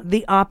brought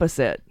the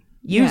opposite,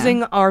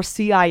 using our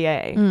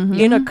CIA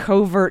in a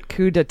covert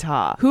coup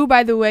d'etat. Who,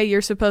 by the way,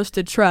 you're supposed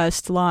to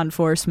trust law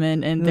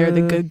enforcement, and they're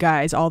the good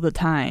guys all the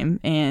time.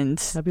 And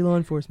Happy Law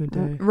Enforcement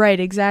Day. right,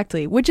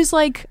 exactly. Which is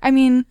like, I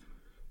mean,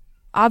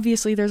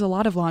 obviously there's a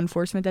lot of law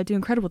enforcement that do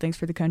incredible things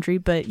for the country,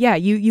 but yeah,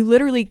 you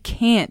literally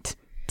can't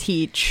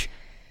teach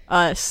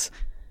us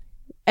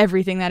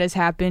everything that has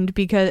happened,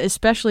 because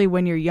especially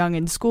when you're young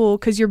in school,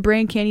 because your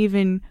brain can't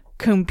even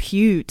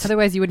compute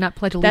Otherwise, you would not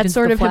pledge allegiance that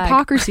sort to of the flag.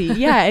 hypocrisy.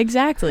 Yeah,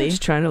 exactly.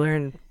 Just trying to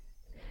learn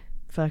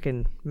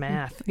fucking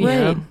math. you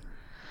Right. know?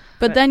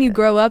 But then you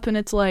grow up and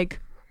it's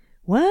like,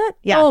 What?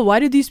 Yeah. oh, why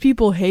did these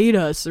people hate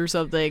us or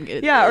something?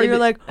 Yeah, or you're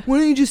like, why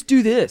don't you just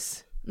do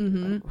this?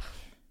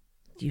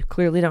 You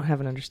clearly don't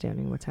have an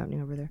understanding of what's happening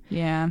over there.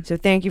 yeah. So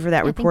thank you for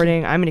that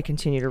reporting. I'm going to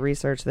continue to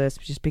research this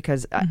just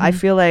because I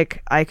feel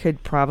like I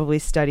could probably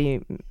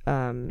study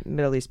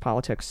Middle East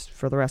politics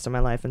for the rest of my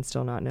life and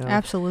still not know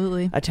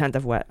Absolutely. a tenth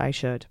of what I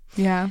should.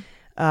 Yeah.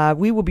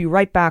 We will be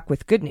right back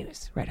with good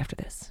news right after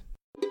this.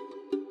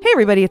 Hey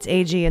everybody, it's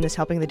AG, and this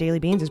Helping the Daily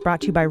Beans is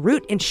brought to you by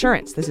Root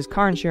Insurance. This is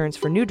car insurance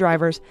for new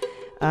drivers.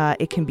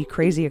 It can be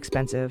crazy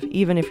expensive,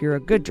 even if you're a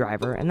good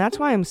driver, and that's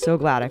why I'm so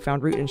glad I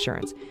found Root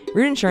Insurance.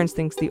 Root Insurance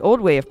thinks the old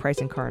way of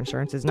pricing car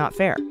insurance is not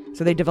fair,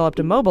 so they developed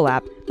a mobile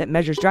app that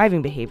measures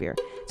driving behavior.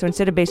 So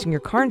instead of basing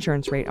your car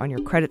insurance rate on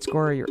your credit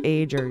score or your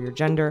age or your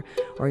gender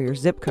or your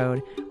zip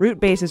code, Root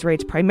bases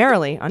rates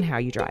primarily on how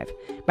you drive.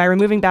 By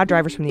removing bad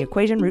drivers from the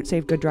equation, Root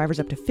saved good drivers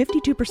up to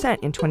 52%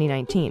 in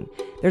 2019.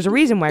 There's a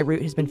reason why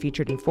Root has been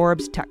featured in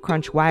Forbes,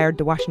 TechCrunch, Wired,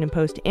 The Washington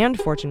Post, and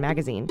Fortune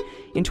magazine.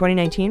 In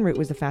 2019, Root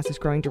was the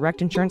fastest growing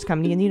direct insurance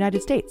company in the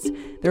United States.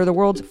 They're the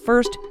world's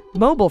first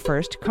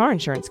mobile-first car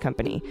insurance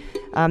company.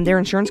 Their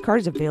insurance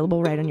card is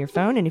available right on your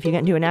phone, and if you get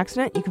into an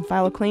accident, you can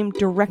file a claim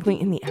directly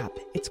in the app.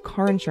 It's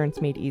car insurance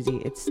made easy.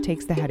 It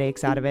takes the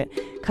headaches out of it,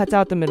 cuts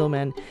out the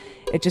middlemen.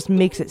 It just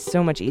makes it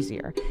so much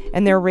easier.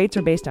 And their rates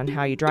are based on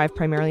how you drive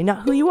primarily,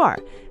 not who you are.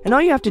 And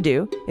all you have to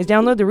do is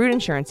download the Root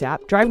Insurance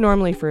app, drive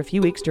normally for a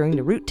few weeks during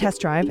the Root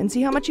test drive, and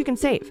see how much you can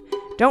save.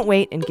 Don't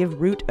wait and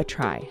give Root a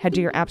try. Head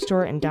to your app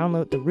store and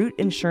download the Root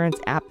Insurance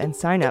app and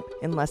sign up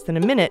in less than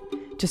a minute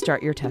to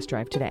start your test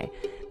drive today.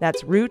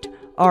 That's Root,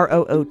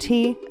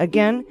 R-O-O-T.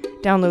 Again,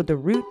 download the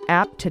Root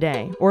app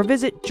today or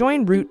visit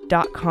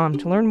joinroot.com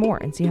to learn more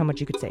and see how much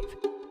you could save.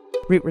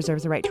 Root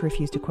reserves the right to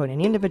refuse to quote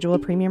any individual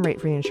premium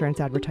rate for the insurance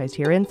advertised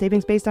herein.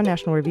 Savings based on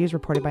national reviews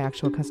reported by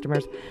actual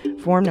customers.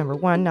 Form number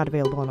 1, not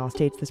available in all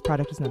states. This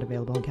product is not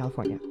available in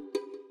California.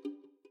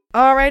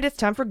 All right, it's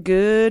time for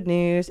good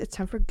news.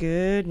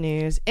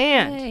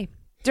 And Yay.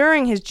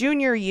 during his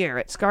junior year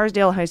at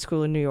Scarsdale High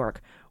School in New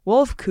York,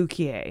 Wolf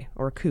Cukier,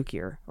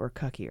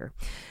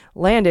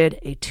 landed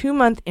a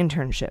 2-month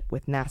internship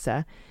with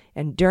NASA.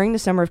 And during the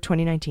summer of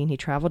 2019, he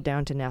traveled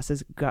down to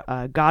NASA's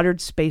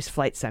Goddard Space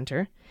Flight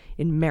Center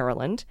in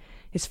Maryland.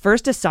 His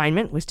first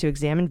assignment was to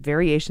examine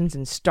variations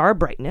in star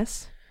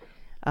brightness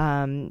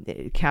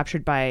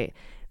captured by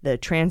the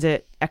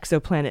Transit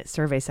Exoplanet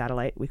Survey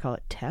Satellite. We call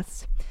it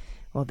TESS.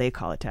 Well, they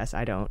call it TESS.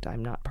 I don't.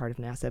 I'm not part of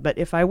NASA. But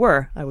if I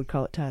were, I would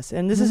call it TESS.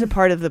 And this is a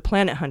part of the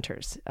Planet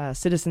Hunters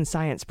Citizen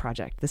Science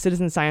Project. The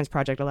Citizen Science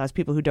Project allows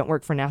people who don't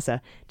work for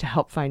NASA to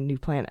help find new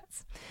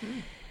planets.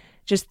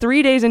 Just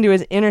 3 days into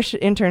his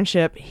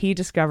internship, he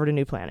discovered a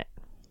new planet.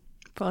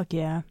 Fuck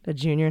yeah. A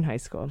junior in high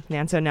school.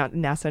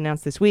 NASA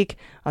announced this week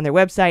on their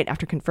website,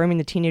 after confirming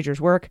the teenager's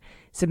work,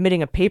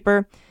 submitting a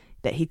paper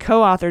that he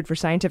co-authored for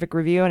scientific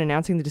review and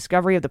announcing the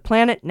discovery of the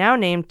planet, now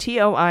named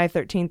TOI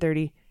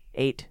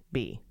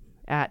 1338b,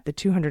 at the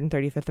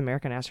 235th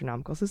American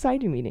Astronomical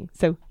Society meeting.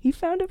 So he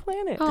found a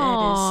planet.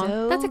 Aw,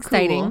 so that's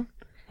exciting. cool.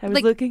 I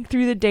was looking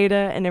through the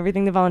data and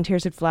everything the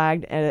volunteers had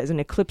flagged as an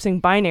eclipsing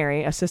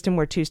binary, a system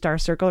where 2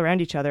 stars circle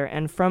around each other.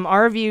 And from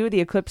our view,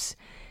 the eclipse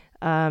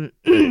they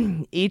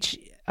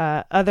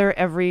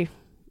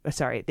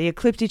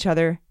eclipsed each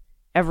other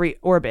every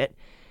orbit.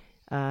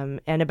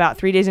 And about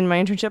 3 days into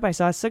my internship, I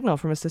saw a signal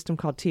from a system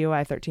called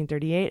TOI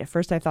 1338. At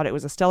first, I thought it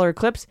was a stellar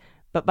eclipse,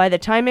 but by the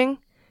timing,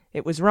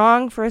 it was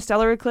wrong for a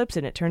stellar eclipse,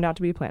 and it turned out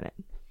to be a planet.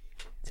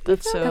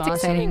 That's so That's awesome.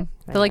 exciting.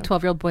 I The like know.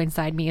 12-year-old boy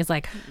inside me is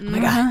like, oh my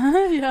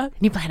god, Yeah.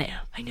 new planet.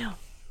 I know.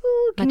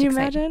 Ooh, can Much you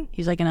exciting. imagine?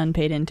 He's like an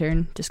unpaid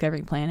intern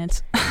discovering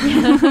planets.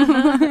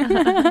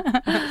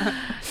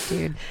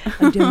 Dude.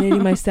 I'm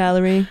donating my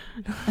salary.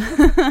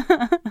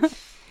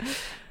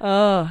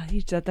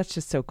 That's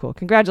just so cool.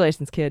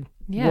 Congratulations, kid.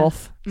 Yeah.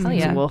 Wolf. Oh,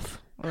 He's yeah. a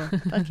wolf.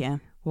 Fuck yeah.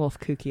 Wolf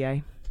kooky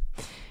eye.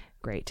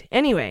 Great.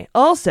 Anyway,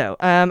 also,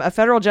 a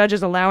federal judge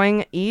is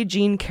allowing E.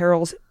 Jean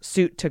Carroll's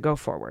suit to go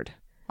forward.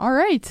 All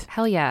right.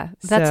 Hell yeah.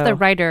 That's So- the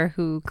writer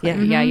who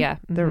claimed. Yeah. Yeah.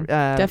 The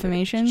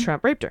Defamation?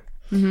 Trump raped her.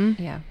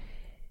 Mm-hmm. Yeah.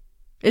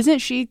 Isn't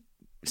she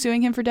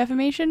suing him for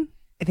defamation?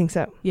 I think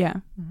so. Yeah.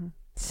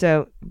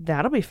 So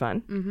that'll be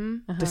fun.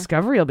 Mm-hmm.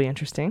 Discovery will be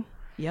interesting.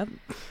 Yep.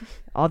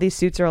 All these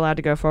suits are allowed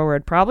to go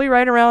forward. Probably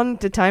right around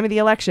the time of the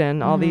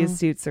election. All these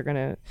suits are going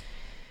to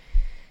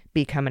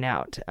be coming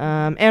out.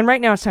 And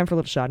right now it's time for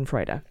a little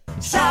Schadenfreude.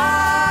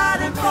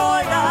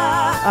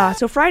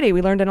 So Friday,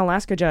 we learned an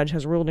Alaska judge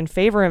has ruled in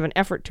favor of an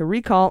effort to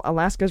recall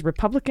Alaska's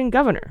Republican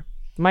governor,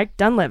 Mike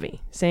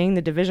Dunleavy, saying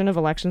the Division of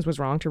Elections was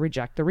wrong to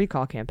reject the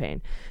recall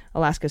campaign.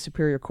 Alaska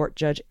Superior Court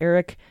Judge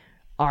Eric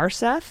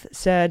Arseth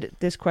said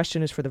this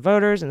question is for the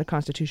voters, and the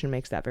Constitution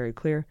makes that very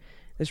clear.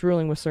 This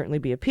ruling will certainly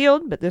be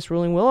appealed, but this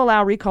ruling will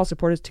allow recall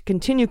supporters to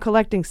continue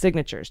collecting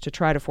signatures to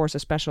try to force a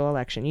special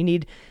election. You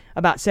need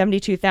about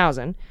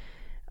 72,000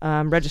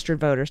 registered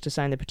voters to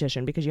sign the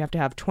petition because you have to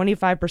have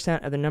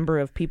 25% of the number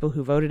of people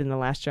who voted in the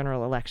last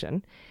general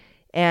election.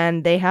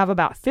 And they have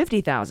about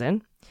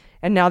 50,000.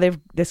 And now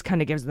this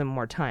kind of gives them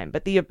more time.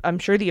 But I'm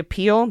sure the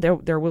appeal,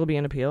 there will be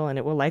an appeal, and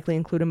it will likely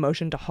include a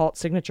motion to halt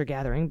signature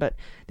gathering. But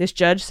this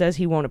judge says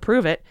he won't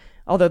approve it,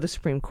 although the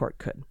Supreme Court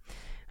could.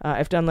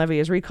 If Dunleavy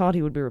is recalled,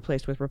 he would be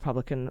replaced with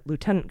Republican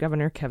Lieutenant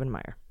Governor Kevin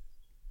Meyer.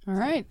 All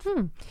right.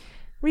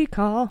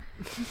 Recall.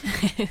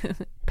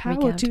 Power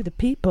Recount. to the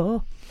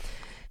people.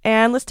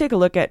 And let's take a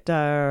look at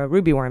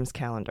Ruby Worm's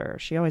calendar.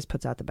 She always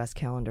puts out the best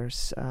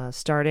calendars.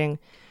 Starting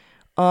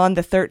on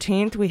the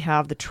 13th, we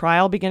have the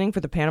trial beginning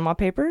for the Panama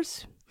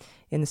Papers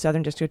in the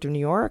Southern District of New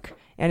York.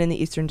 And in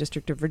the Eastern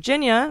District of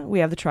Virginia, we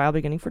have the trial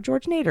beginning for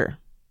George Nader.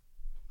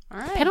 All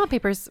right. Panama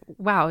Papers.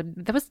 Wow.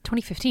 That was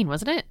 2015,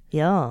 wasn't it?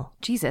 Yeah.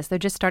 Jesus. They're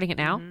just starting it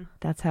now.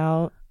 That's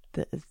how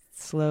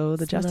slow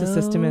the justice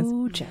system is.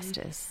 Slow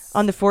justice.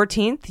 On the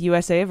 14th,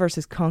 USA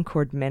versus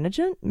Concord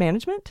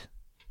Management.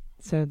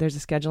 So there's a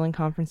scheduling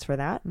conference for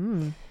that.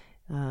 And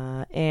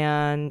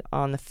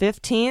on the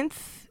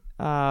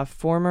 15th,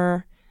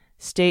 former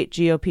state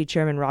GOP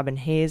chairman Robin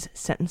Hayes'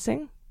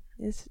 sentencing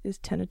is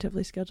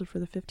tentatively scheduled for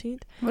the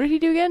 15th. What did he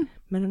do again?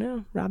 I don't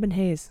know. Robin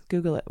Hayes.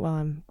 Google it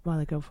while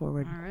I go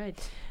forward. All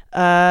right.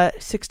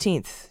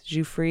 16th,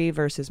 Giuffre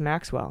versus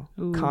Maxwell.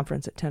 Ooh.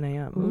 Conference at 10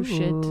 a.m. Oh,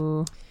 shit.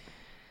 Ooh.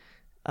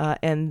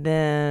 And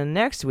then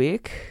next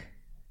week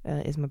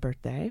is my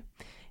birthday.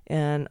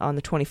 And on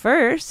the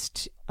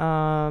 21st,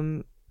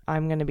 I'm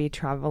going to be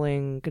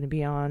traveling, going to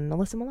be on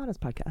Alyssa Milano's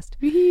podcast.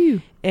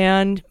 Woohoo.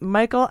 And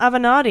Michael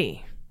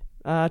Avenatti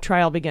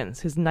trial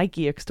begins, his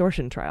Nike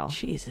extortion trial.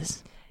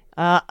 Jesus.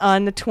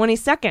 On the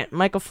 22nd,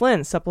 Michael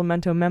Flynn,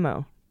 supplemento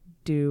memo,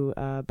 due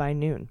by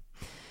noon.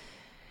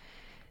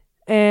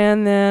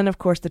 And then, of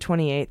course, the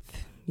 28th,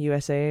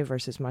 USA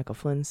versus Michael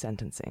Flynn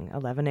sentencing,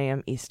 11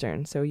 a.m.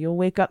 Eastern. So you'll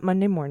wake up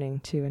Monday morning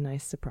to a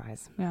nice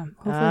surprise. Yeah.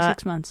 Hopefully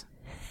 6 months.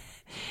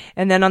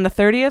 And then on the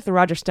 30th, the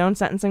Roger Stone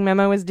sentencing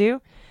memo is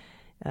due.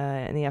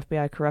 And the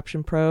FBI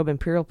corruption probe,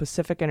 Imperial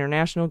Pacific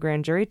International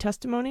grand jury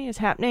testimony is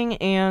happening.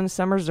 And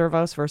Summer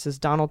Zervos versus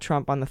Donald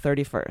Trump on the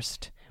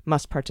 31st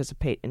must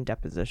participate in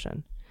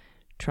deposition.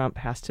 Trump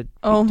has to be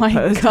Oh my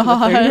deposed on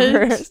God. the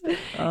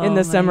 31st in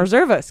the Summer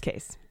Zervos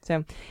case.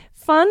 So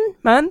fun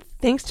month.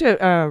 Thanks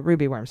to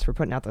Ruby Worms for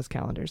putting out those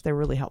calendars. They're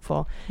really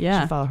helpful. You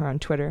Yeah. should follow her on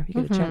Twitter if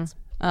you get a chance.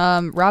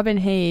 Robin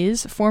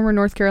Hayes, former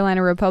North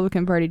Carolina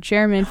Republican Party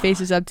chairman,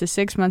 faces up to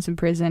 6 months in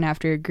prison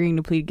after agreeing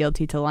to plead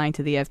guilty to lying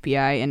to the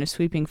FBI in a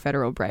sweeping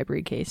federal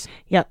bribery case.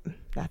 Yep,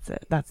 that's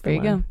it. That's the There you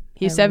one. go.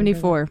 He's I remember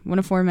 74, one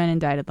of 4 men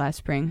indicted last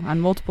spring on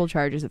multiple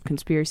charges of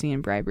conspiracy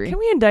and bribery. Can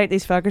we indict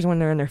these fuckers when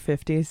they're in their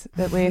 50s,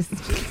 at least,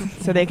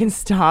 so they can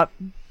stop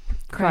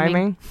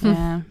criming?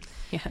 Yeah.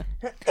 Yeah.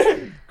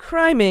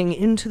 Criming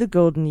into the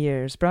golden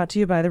years, brought to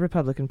you by the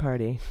Republican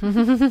Party.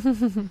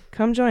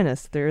 Come join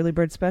us, the early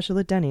bird special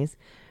at Denny's,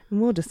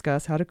 and we'll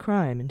discuss how to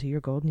crime into your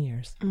golden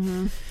years.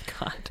 Mm-hmm.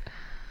 God.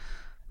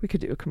 We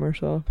could do a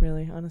commercial,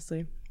 really,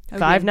 honestly.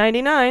 Okay.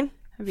 $5.99.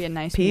 That'd be a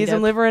nice Peas meetup.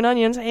 and liver and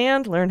onions,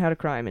 and learn how to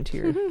crime into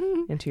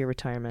your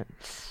retirement.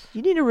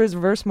 You need a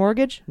reverse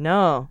mortgage?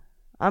 No,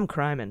 I'm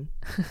criming.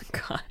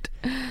 God.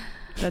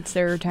 That's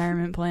their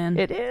retirement plan.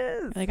 It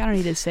is. Like, I don't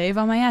need to save.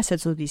 All my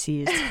assets will be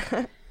seized.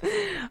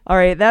 All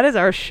right, that is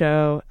our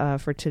show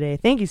for today.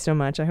 Thank you so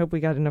much. I hope we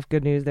got enough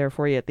good news there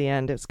for you at the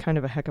end. It's kind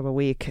of a heck of a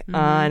week,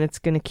 and it's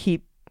going to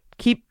keep.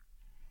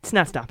 It's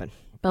not stopping.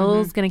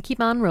 Bowl's gonna keep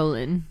on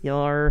rolling.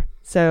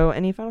 So,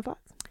 any final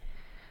thoughts?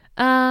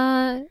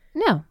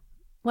 No.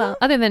 Well,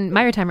 other than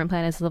my retirement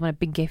plan is to live on a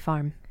big gay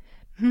farm.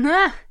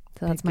 So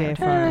that's my gay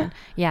retirement plan.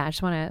 Yeah, I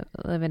just want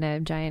to live in a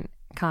giant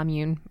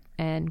commune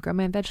and grow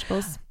my own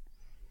vegetables.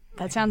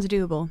 That sounds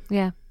doable.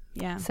 Yeah.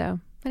 Yeah. So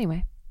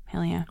anyway,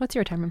 Hell yeah. what's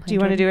your retirement plan? Do you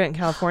want to Jordan? do it in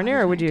California,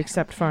 or would you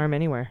accept farm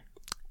anywhere?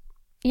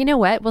 You know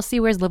what? We'll see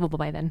where's livable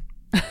by then.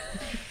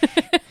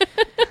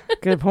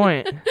 Good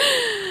point.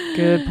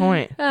 Good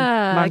point.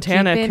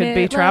 Montana keeping could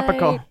be it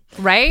tropical. light.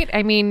 Right?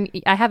 I mean,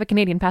 I have a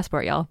Canadian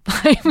passport, y'all.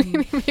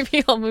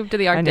 Maybe I'll move to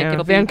the I Arctic. know.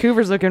 It'll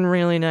Vancouver's looking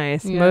really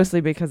nice, Yeah.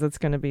 mostly because it's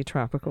going to be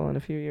tropical in a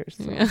few years.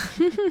 So.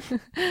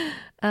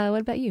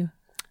 What about you?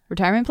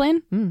 Retirement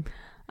plan?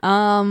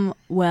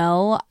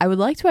 Well, I would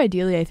like to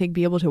ideally, I think,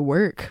 be able to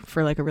work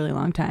for like a really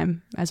long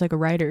time as like a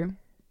writer.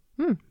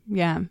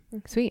 Yeah.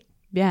 Sweet.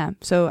 Yeah.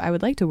 So I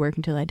would like to work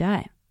until I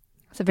die.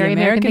 It's a very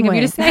American thing of you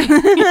to say.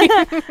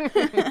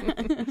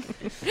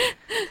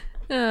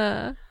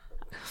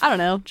 I don't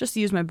know. Just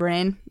use my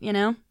brain, you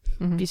know?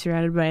 Be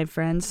surrounded by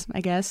friends,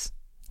 I guess.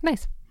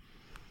 Nice.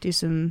 Do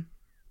some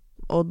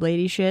old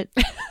lady shit.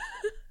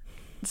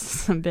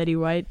 Some Betty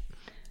White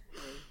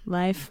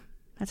life.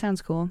 That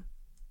sounds cool.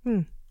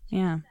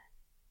 Yeah.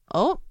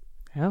 Oh,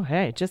 Oh,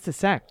 hey, just a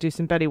sec. Do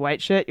some Betty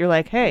White shit. You're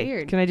like, hey,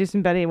 Weird. can I do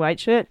some Betty White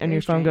shit? And Very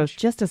your phone goes,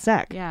 strange. just a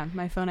sec. yeah.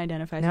 My phone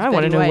identifies Now as I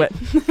want to Betty know White.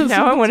 what.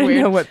 Now I want to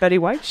weird. know what Betty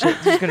White shit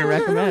she's going to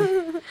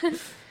recommend.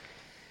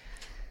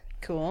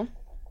 Cool.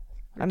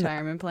 I'm not-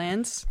 Retirement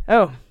plans.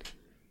 Oh,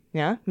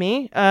 yeah,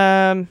 me.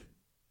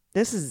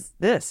 This is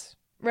this.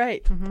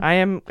 Right.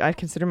 I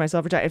consider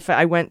myself retired. If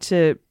I went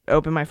to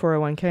open my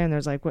 401k and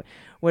there's like,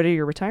 what are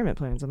your retirement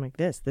plans? I'm like,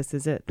 this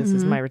is it. This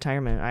is my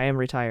retirement. I am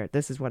retired.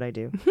 This is what I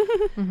do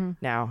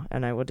now.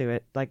 And I will do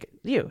it like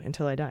you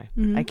until I die.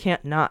 I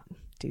can't not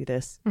do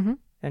this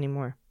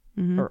anymore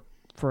or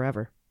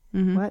forever.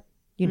 What?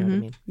 You know what I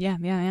mean? Yeah.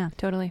 Yeah. Yeah.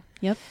 Totally.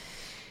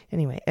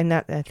 Anyway, and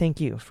that thank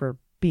you for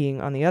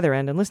being on the other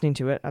end and listening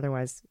to it.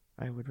 Otherwise,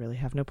 I would really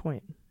have no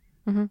point.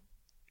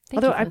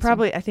 Thank Although you for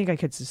listening. I think I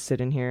could just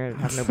sit in here and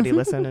have nobody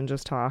listen and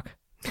just talk.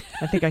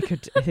 I think I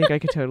could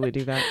totally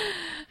do that.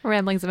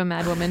 Ramblings of a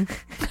mad woman.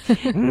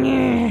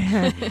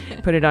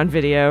 Put it on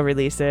video,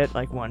 release it.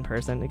 Like one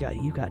person,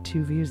 you got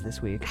 2 views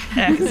this week.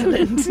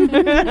 Excellent.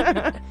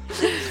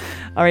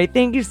 All right,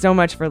 thank you so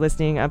much for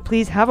listening.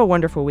 Please have a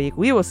wonderful week.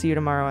 We will see you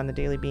tomorrow on the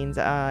Daily Beans.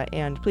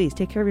 And please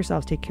take care of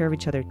yourselves, take care of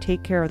each other,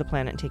 take care of the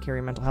planet, and take care of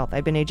your mental health.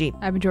 I've been AG,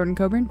 I've been Jordan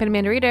Coburn. Been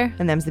Amanda Reader.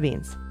 and them's the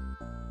beans.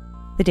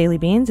 The Daily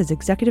Beans is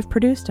executive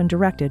produced and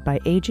directed by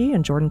AG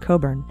and Jordan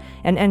Coburn,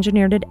 and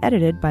engineered and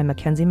edited by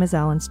Mackenzie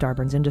Mazzell and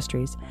Starburns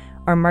Industries.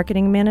 Our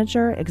marketing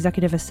manager,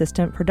 executive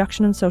assistant,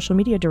 production and social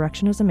media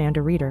direction is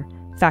Amanda Reader.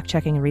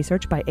 Fact-checking and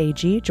research by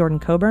AG, Jordan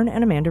Coburn,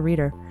 and Amanda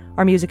Reader.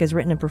 Our music is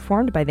written and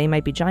performed by They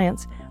Might Be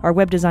Giants. Our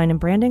web design and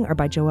branding are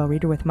by Joelle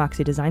Reader with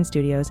Moxie Design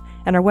Studios,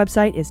 and our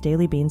website is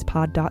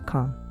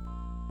dailybeanspod.com.